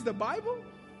dude reads the Bible?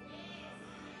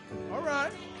 All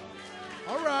right.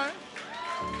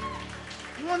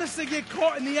 You want us to get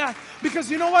caught in the act.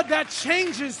 Because you know what? That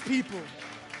changes people.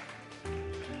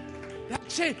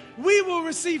 We will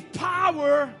receive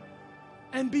power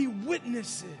and be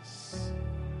witnesses.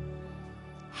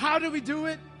 How do we do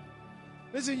it?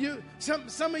 Listen,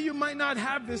 some of you might not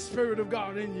have this Spirit of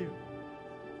God in you.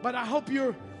 But I hope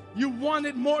you want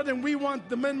it more than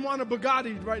the men want a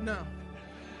Bugatti right now.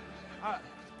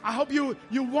 I hope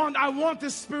I want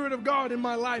this Spirit of God in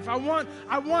my life. I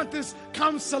want this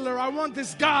counselor. I want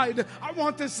this guide. I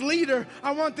want this leader.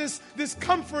 I want this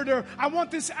comforter. I want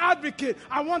this advocate.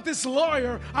 I want this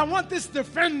lawyer. I want this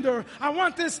defender. I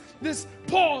want this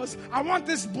pause. I want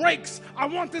this brakes. I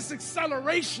want this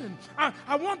acceleration.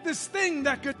 I want this thing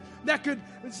that could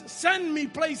send me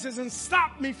places and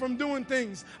stop me from doing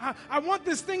things. I want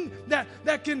this thing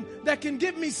that can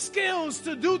give me skills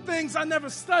to do things I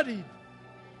never studied.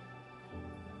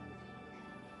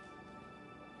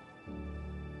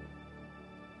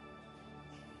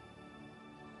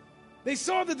 They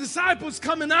saw the disciples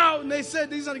coming out and they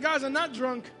said, these guys are not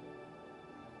drunk,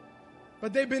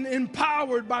 but they've been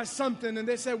empowered by something, and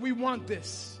they said, we want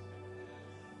this.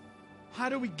 How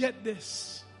do we get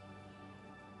this?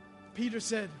 Peter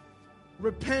said,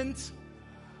 repent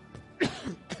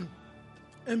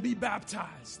and be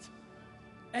baptized,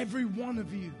 every one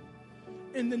of you,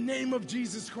 in the name of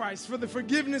Jesus Christ, for the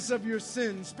forgiveness of your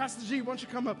sins. Pastor G, why don't you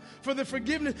come up? For the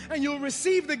forgiveness, and you'll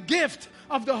receive the gift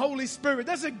of the Holy Spirit.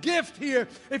 There's a gift here.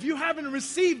 If you haven't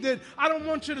received it, I don't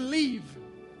want you to leave.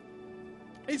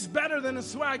 It's better than a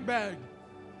swag bag.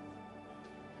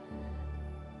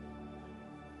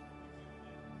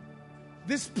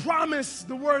 This promise,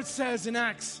 the word says in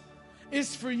Acts,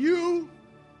 is for you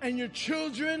and your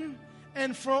children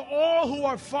and for all who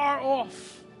are far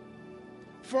off.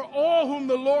 For all whom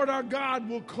the Lord our God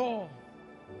will call.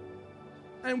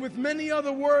 And with many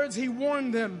other words, he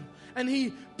warned them and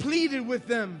he pleaded with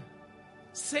them,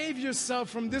 save yourself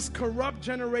from this corrupt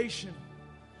generation.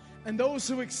 And those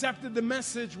who accepted the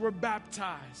message were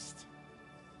baptized.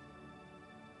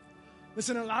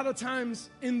 Listen, a lot of times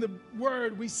in the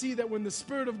word, we see that when the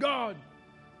Spirit of God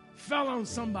fell on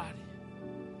somebody,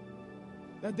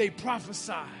 that they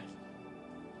prophesied,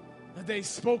 that they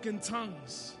spoke in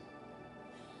tongues.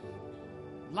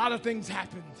 A lot of things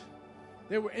happened.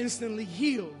 They were instantly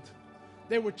healed.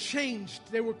 They were changed.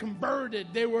 They were converted.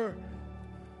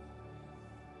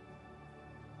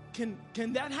 Can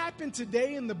that happen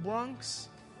today in the Bronx?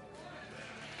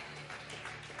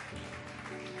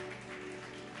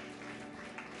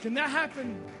 Can that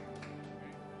happen?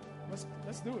 Let's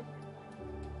do it.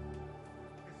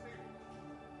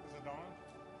 Is it on?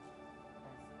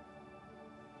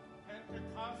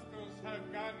 Pentecostals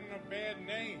have gotten a bad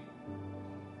name.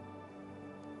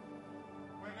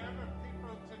 Whenever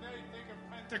people today think of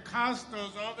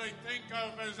Pentecostals, all they think of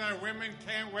is that women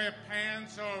can't wear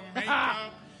pants or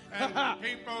makeup and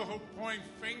people who point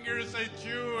fingers at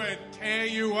you and tear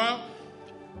you up.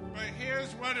 But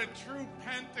here's what a true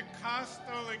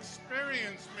Pentecostal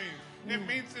experience means. It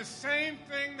means the same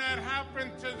thing that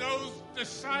happened to those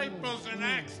disciples in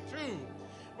Acts 2,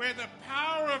 where the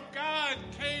power of God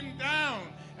came down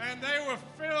and they were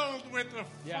filled with the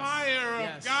fire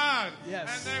of God. Yes.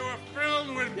 And they were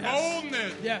filled with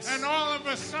boldness. Yes. And all of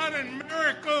a sudden,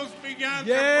 miracles began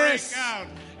to break out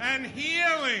and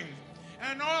healing.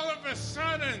 And all of a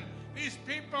sudden, these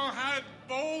people had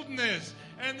boldness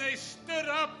and they stood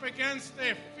up against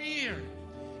their fear.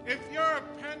 If you're a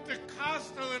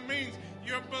Pentecostal, it means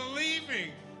you're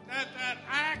believing that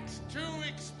Acts 2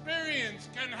 experience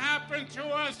can happen to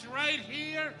us right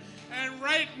here and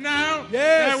right now.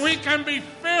 Yes. That we can be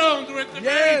filled with the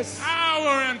very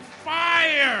power and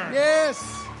fire.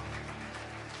 Yes.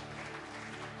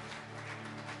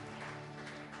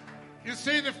 You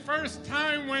see, the first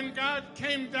time when God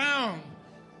came down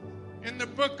In the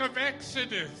book of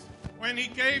Exodus, when he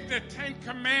gave the 10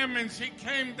 Commandments, he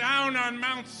came down on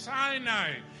Mount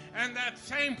Sinai, and that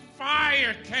same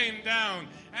fire came down,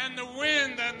 and the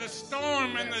wind and the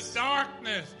storm and the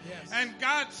darkness. Yes. And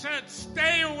God said,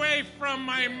 stay away from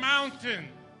my mountain.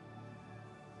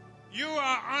 You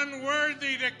are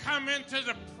unworthy to come into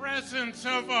the presence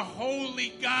of a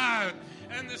holy God.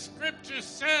 And the scripture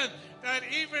said that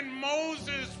even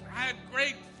Moses had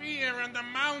great fear, and the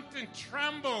mountain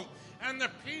trembled, and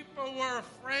the people were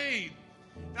afraid.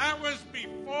 That was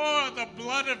before the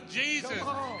blood of Jesus.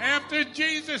 After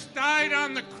Jesus died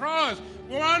on the cross,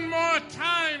 one more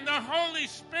time the Holy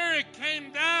Spirit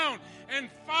came down in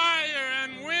fire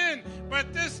and wind.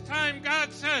 But this time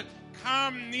God said,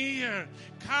 come near,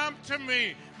 come to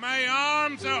me. My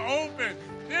arms are open.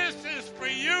 This is for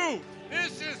you.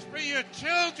 This is for your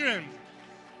children.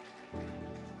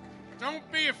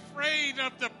 Don't be afraid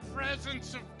of the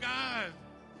presence of God.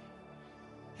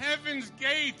 Heaven's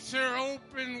gates are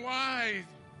open wide.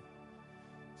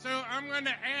 So I'm going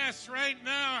to ask right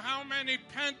now how many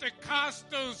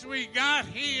Pentecostals we got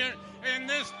here in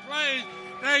this place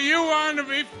that you want to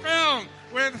be filled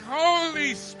with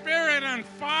Holy Spirit and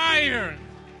fire.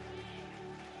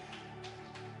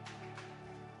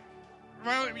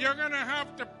 Well, you're going to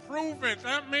have to prove it.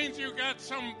 That means you got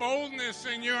some boldness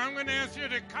in you. I'm going to ask you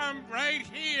to come right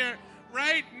here,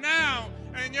 right now.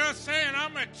 And you're saying,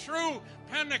 I'm a true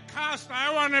Pentecostal.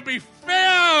 I want to be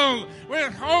filled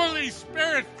with Holy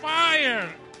Spirit fire.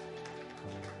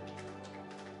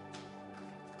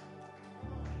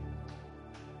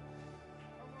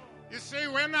 You see,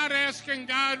 we're not asking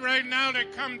God right now to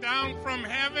come down from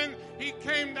heaven. He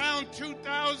came down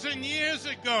 2,000 years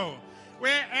ago.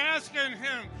 We're asking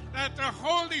him that the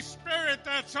Holy Spirit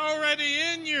that's already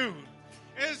in you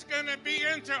is going to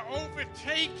begin to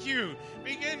overtake you,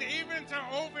 begin even to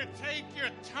overtake your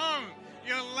tongue,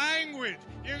 your language.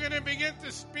 You're going to begin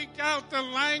to speak out the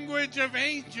language of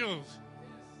angels.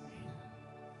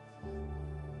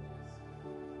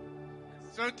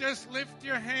 So just lift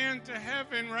your hand to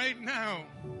heaven right now.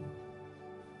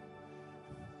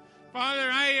 Father,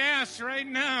 I ask right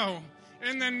now,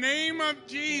 in the name of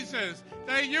Jesus,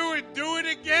 that you would do it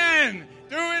again.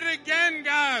 Do it again,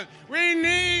 God. We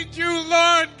need you,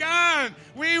 Lord God.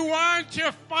 We want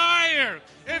your fire.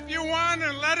 If you want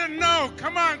to, let it know.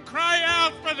 Come on, cry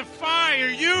out for the fire.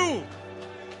 You.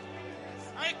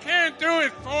 I can't do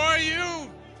it for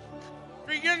you.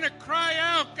 Begin to cry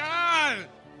out, God.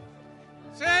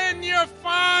 Send your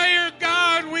fire,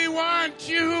 God. We want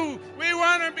you. We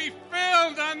want to be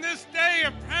filled on this day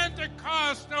of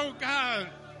Pentecost, oh God.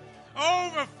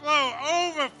 Overflow,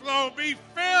 overflow. Be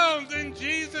filled in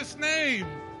Jesus' name.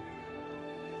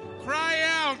 Cry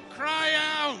out, cry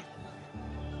out.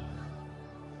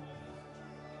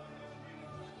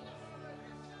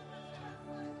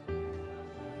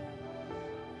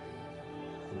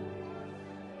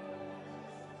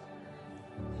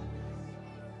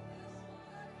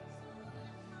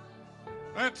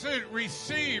 That's it.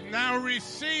 Receive. Now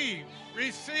receive.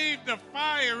 Receive the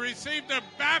fire. Receive the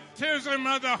baptism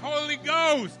of the Holy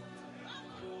Ghost.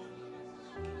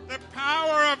 The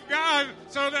power of God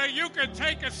so that you can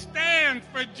take a stand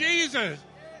for Jesus.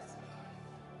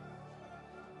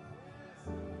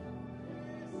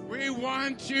 We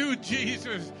want you,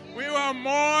 Jesus. We want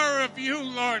more of you,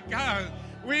 Lord God.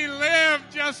 We live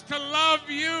just to love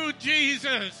you,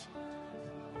 Jesus.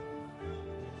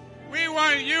 We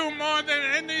want you more than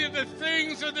any of the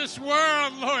things of this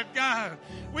world, Lord God.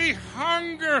 We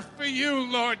hunger for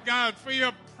you, Lord God, for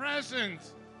your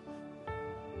presence.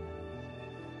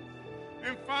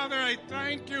 And Father, I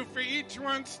thank you for each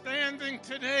one standing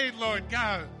today, Lord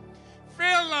God.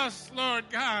 Fill us, Lord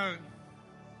God.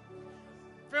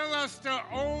 Fill us to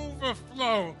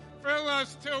overflow. Fill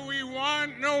us till we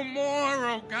want no more,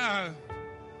 oh God.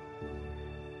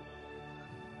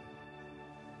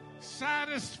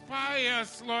 Satisfy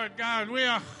us, Lord God. We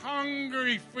are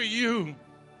hungry for you.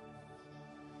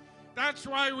 That's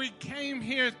why we came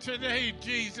here today,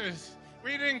 Jesus.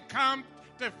 We didn't come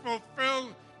to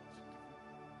fulfill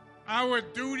our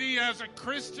duty as a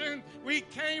Christian. We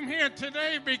came here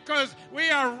today because we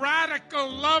are radical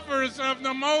lovers of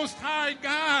the Most High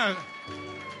God.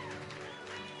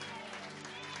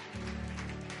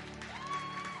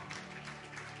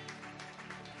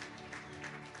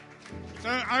 So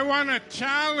I want to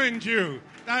challenge you,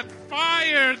 that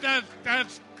fire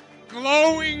that's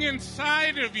glowing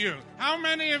inside of you. How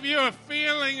many of you are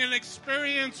feeling an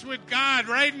experience with God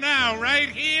right now, right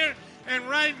here and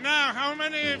right now? How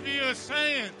many of you are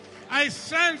saying, I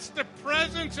sense the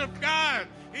presence of God.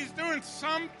 He's doing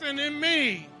something in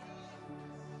me.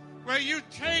 where you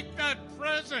take that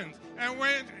presence, and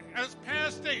when, as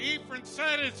Pastor Ephraim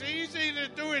said, it's easy to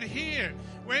do it here.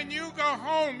 When you go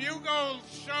home, you go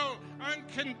show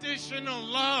unconditional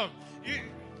love.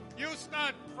 You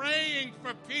start praying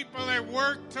for people at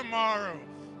work tomorrow.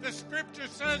 The scripture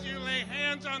says you lay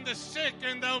hands on the sick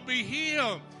and they'll be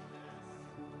healed.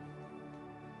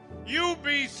 You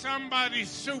be somebody's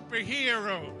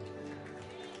superhero.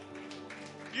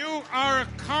 You are a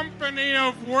company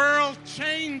of world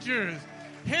changers,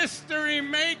 history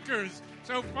makers.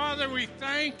 So, Father, we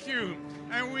thank you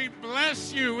and we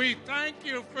bless you. We thank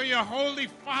you for your holy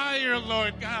fire,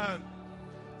 Lord God.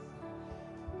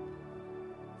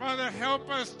 Father, help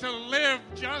us to live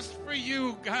just for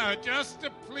you, God, just to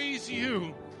please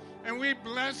you. And we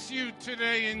bless you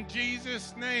today in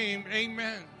Jesus' name.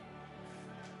 Amen.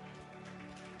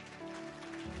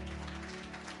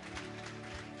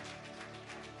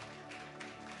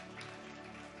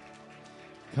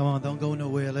 Come on, don't go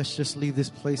nowhere. Let's just leave this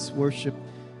place worshiping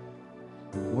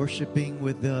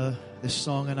with this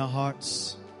song in our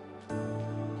hearts.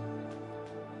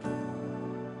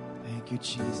 Thank you,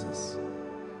 Jesus.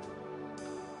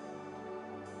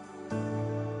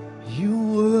 You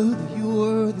worthy, you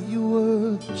worthy, you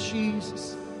worthy,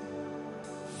 Jesus.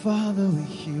 Father, we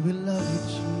hear, we love you,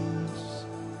 Jesus.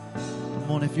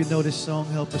 Come on, if you know this song,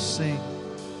 help us sing.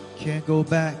 Can't go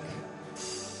back.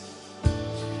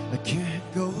 I can't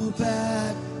go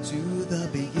back to the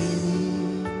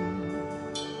beginning.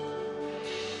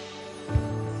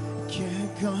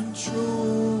 Can't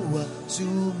control what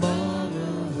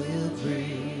tomorrow will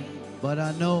bring. But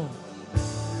I know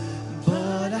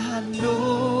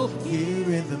here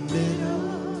in the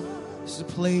middle is the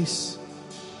place.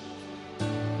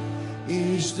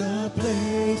 Is the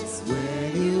place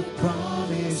where you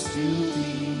promised to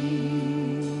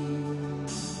be.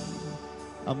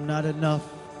 I'm not enough.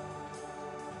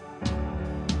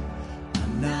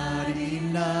 Not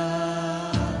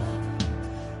enough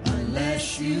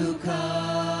unless you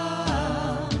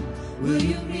come. Will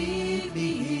you meet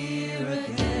me here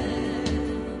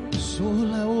again? It's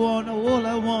all I want, all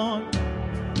I want.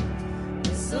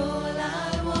 It's all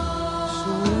I want. It's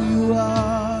all you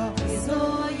are. It's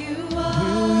all you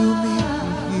are.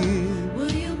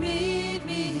 Will you meet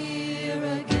me here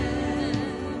again?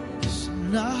 It's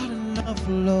not enough,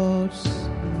 Lord.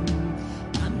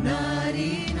 I'm not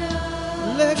enough.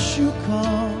 Unless you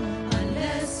come,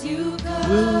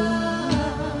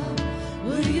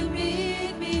 will you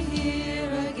meet me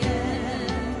here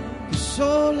again? 'Cause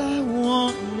all I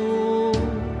want, Lord,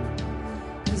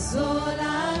 is all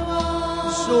I want.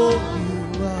 Is all you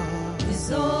are.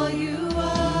 Is all you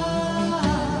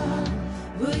are.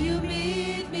 Will you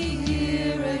meet me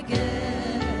here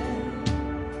again?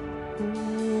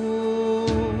 Oh,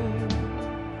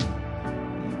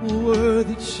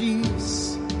 worthy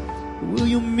Jesus. Will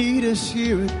you meet us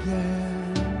here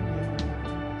again?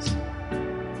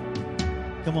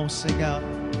 Come on, sing out.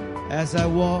 As I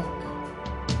walk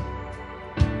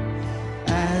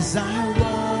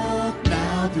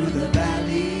now through the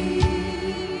valley,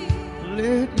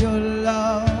 let your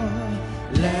love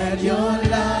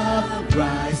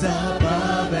rise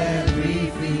above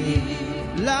everything.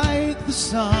 Like the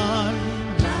sun,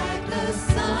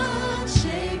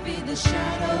 shaping the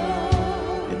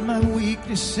shadow. In my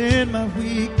weakness,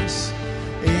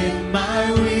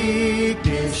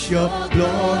 your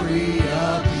glory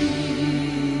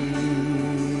appears.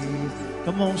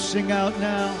 Come on, sing out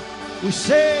now. We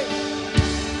say,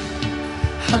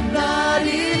 I'm not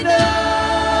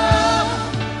enough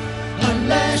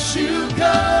unless you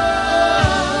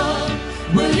come.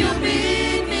 Will you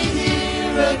meet me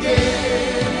here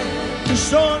again?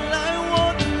 'Cause all I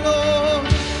want, Lord,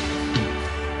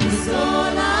 is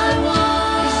all I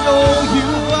want. Is all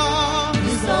you are.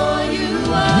 Is all you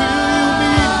are.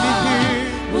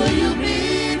 Will you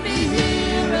meet me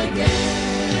here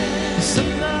again? 'Cause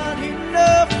I'm not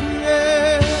enough,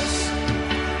 yes.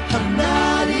 I'm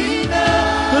not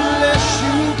enough unless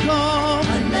you come.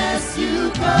 Unless you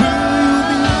come.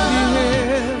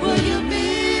 Will you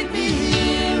meet me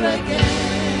here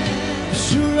again? 'Cause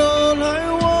you're all I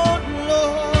want,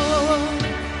 Lord.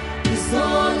 It's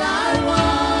all I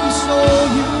want. It's all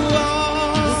you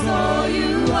are. It's all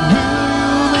you are.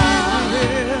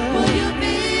 Will you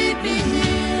meet me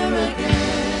here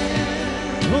again?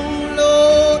 Oh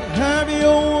Lord, have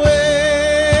your way.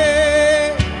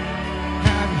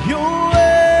 Have your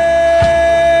way.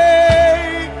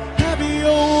 Have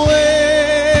your way.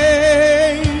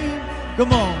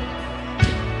 Come on.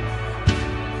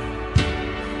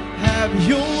 Have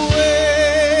your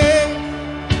way.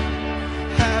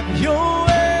 Have your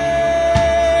way.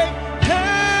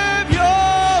 Have your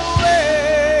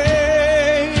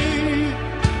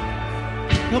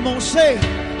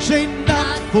say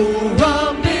not for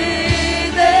a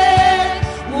minute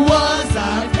was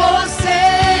I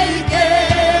forsaken.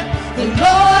 The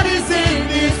Lord is in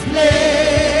this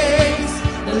place.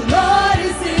 The Lord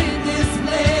is in this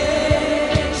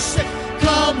place.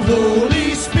 Come, Holy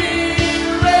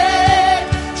Spirit,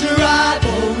 dry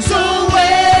bones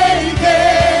awaken.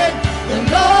 The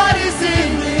Lord is in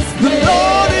this place. The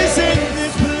Lord is in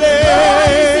this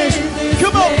place.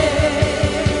 Come on.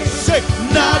 Say,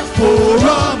 not for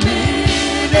a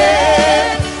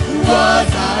minute was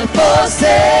I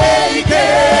forsaken.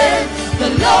 The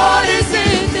Lord is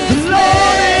in this place. The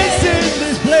Lord is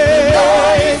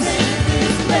in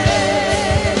this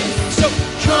place. So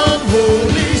come,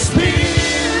 Holy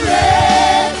Spirit,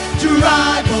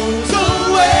 dry bones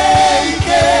awaken.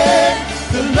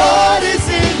 The Lord is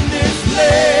in this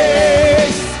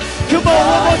place. Come on,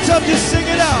 one more time, just sing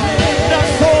it out. Not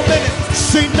for a minute.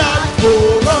 Sing not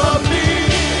for a minute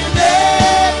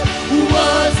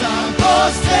was I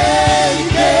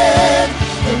forsaken.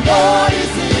 The Lord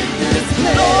is in this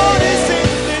place. The Lord is in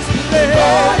this place. The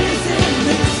Lord is in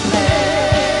this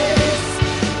place.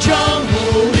 Come,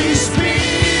 Holy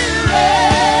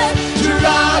Spirit,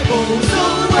 dry bones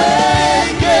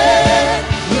awaken.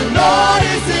 The Lord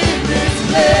is in this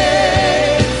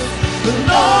place. The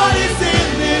Lord is in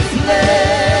this place.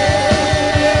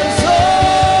 Oh,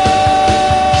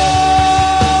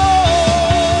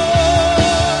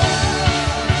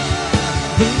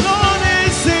 the Lord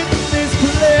is in this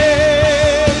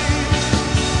place.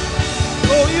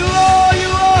 Oh, you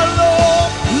are, Lord.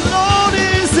 Lord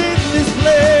is in this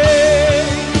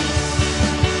place.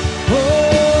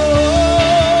 Oh,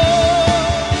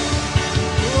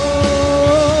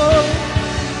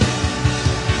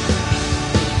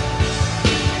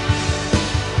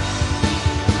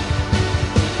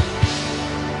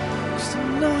 it's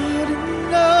not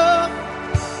enough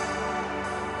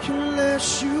unless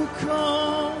you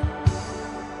come.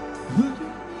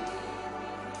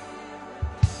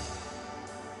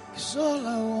 Cause all I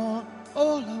want,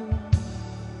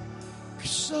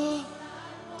 'cause all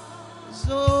is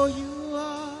all you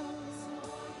are.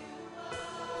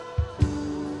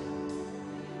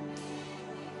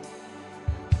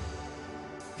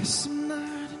 Cause I'm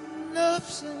not enough,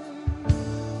 say.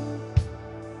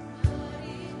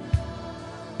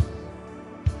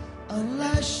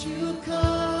 Unless you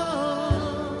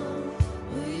come,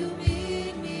 will you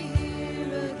meet me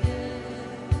here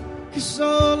again? 'Cause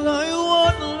all I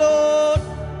want, Lord,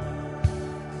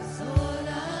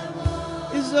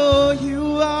 is all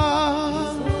you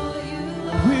are.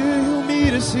 Will you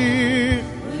meet us here?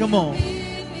 Come on.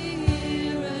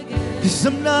 'Cause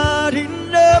I'm not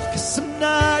enough, 'cause I'm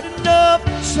not enough.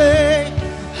 Say,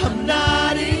 I'm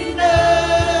not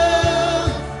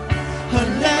enough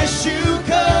unless you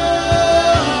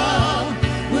come.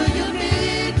 Will you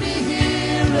meet me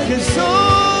here again? 'Cause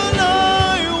all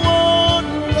I want,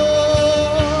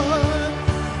 Lord,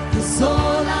 is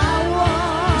all I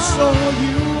want. Is all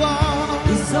you are.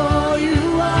 Is all you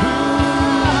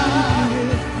are.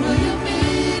 Will you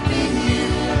meet me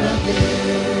here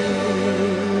again?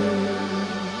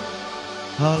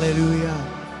 Hallelujah.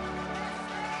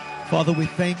 Father, we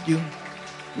thank you.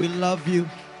 We love you.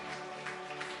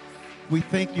 We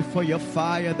thank you for your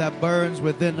fire that burns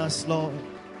within us, Lord.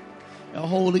 Your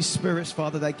Holy Spirit,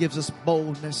 Father, that gives us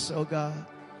boldness, oh God.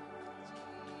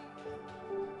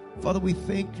 Father, we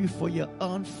thank you for your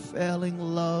unfailing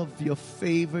love, your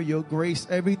favor, your grace,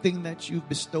 everything that you've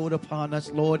bestowed upon us,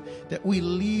 Lord, that we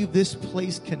leave this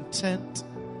place content,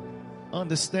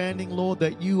 understanding, Lord,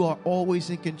 that you are always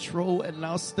in control and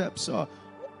our steps are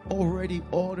already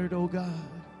ordered, oh God.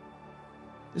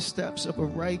 The steps of a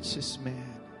righteous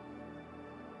man.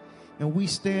 And we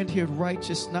stand here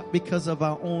righteous not because of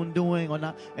our own doing or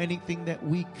not anything that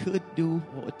we could do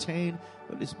or attain,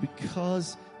 but it's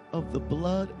because of the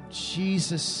blood of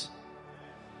Jesus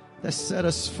that set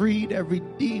us free, that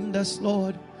redeemed us,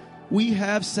 Lord. We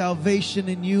have salvation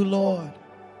in you, Lord.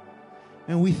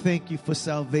 And we thank you for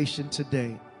salvation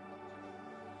today.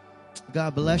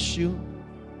 God bless you.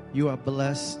 You are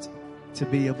blessed to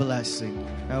be a blessing.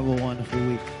 Have a wonderful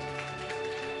week.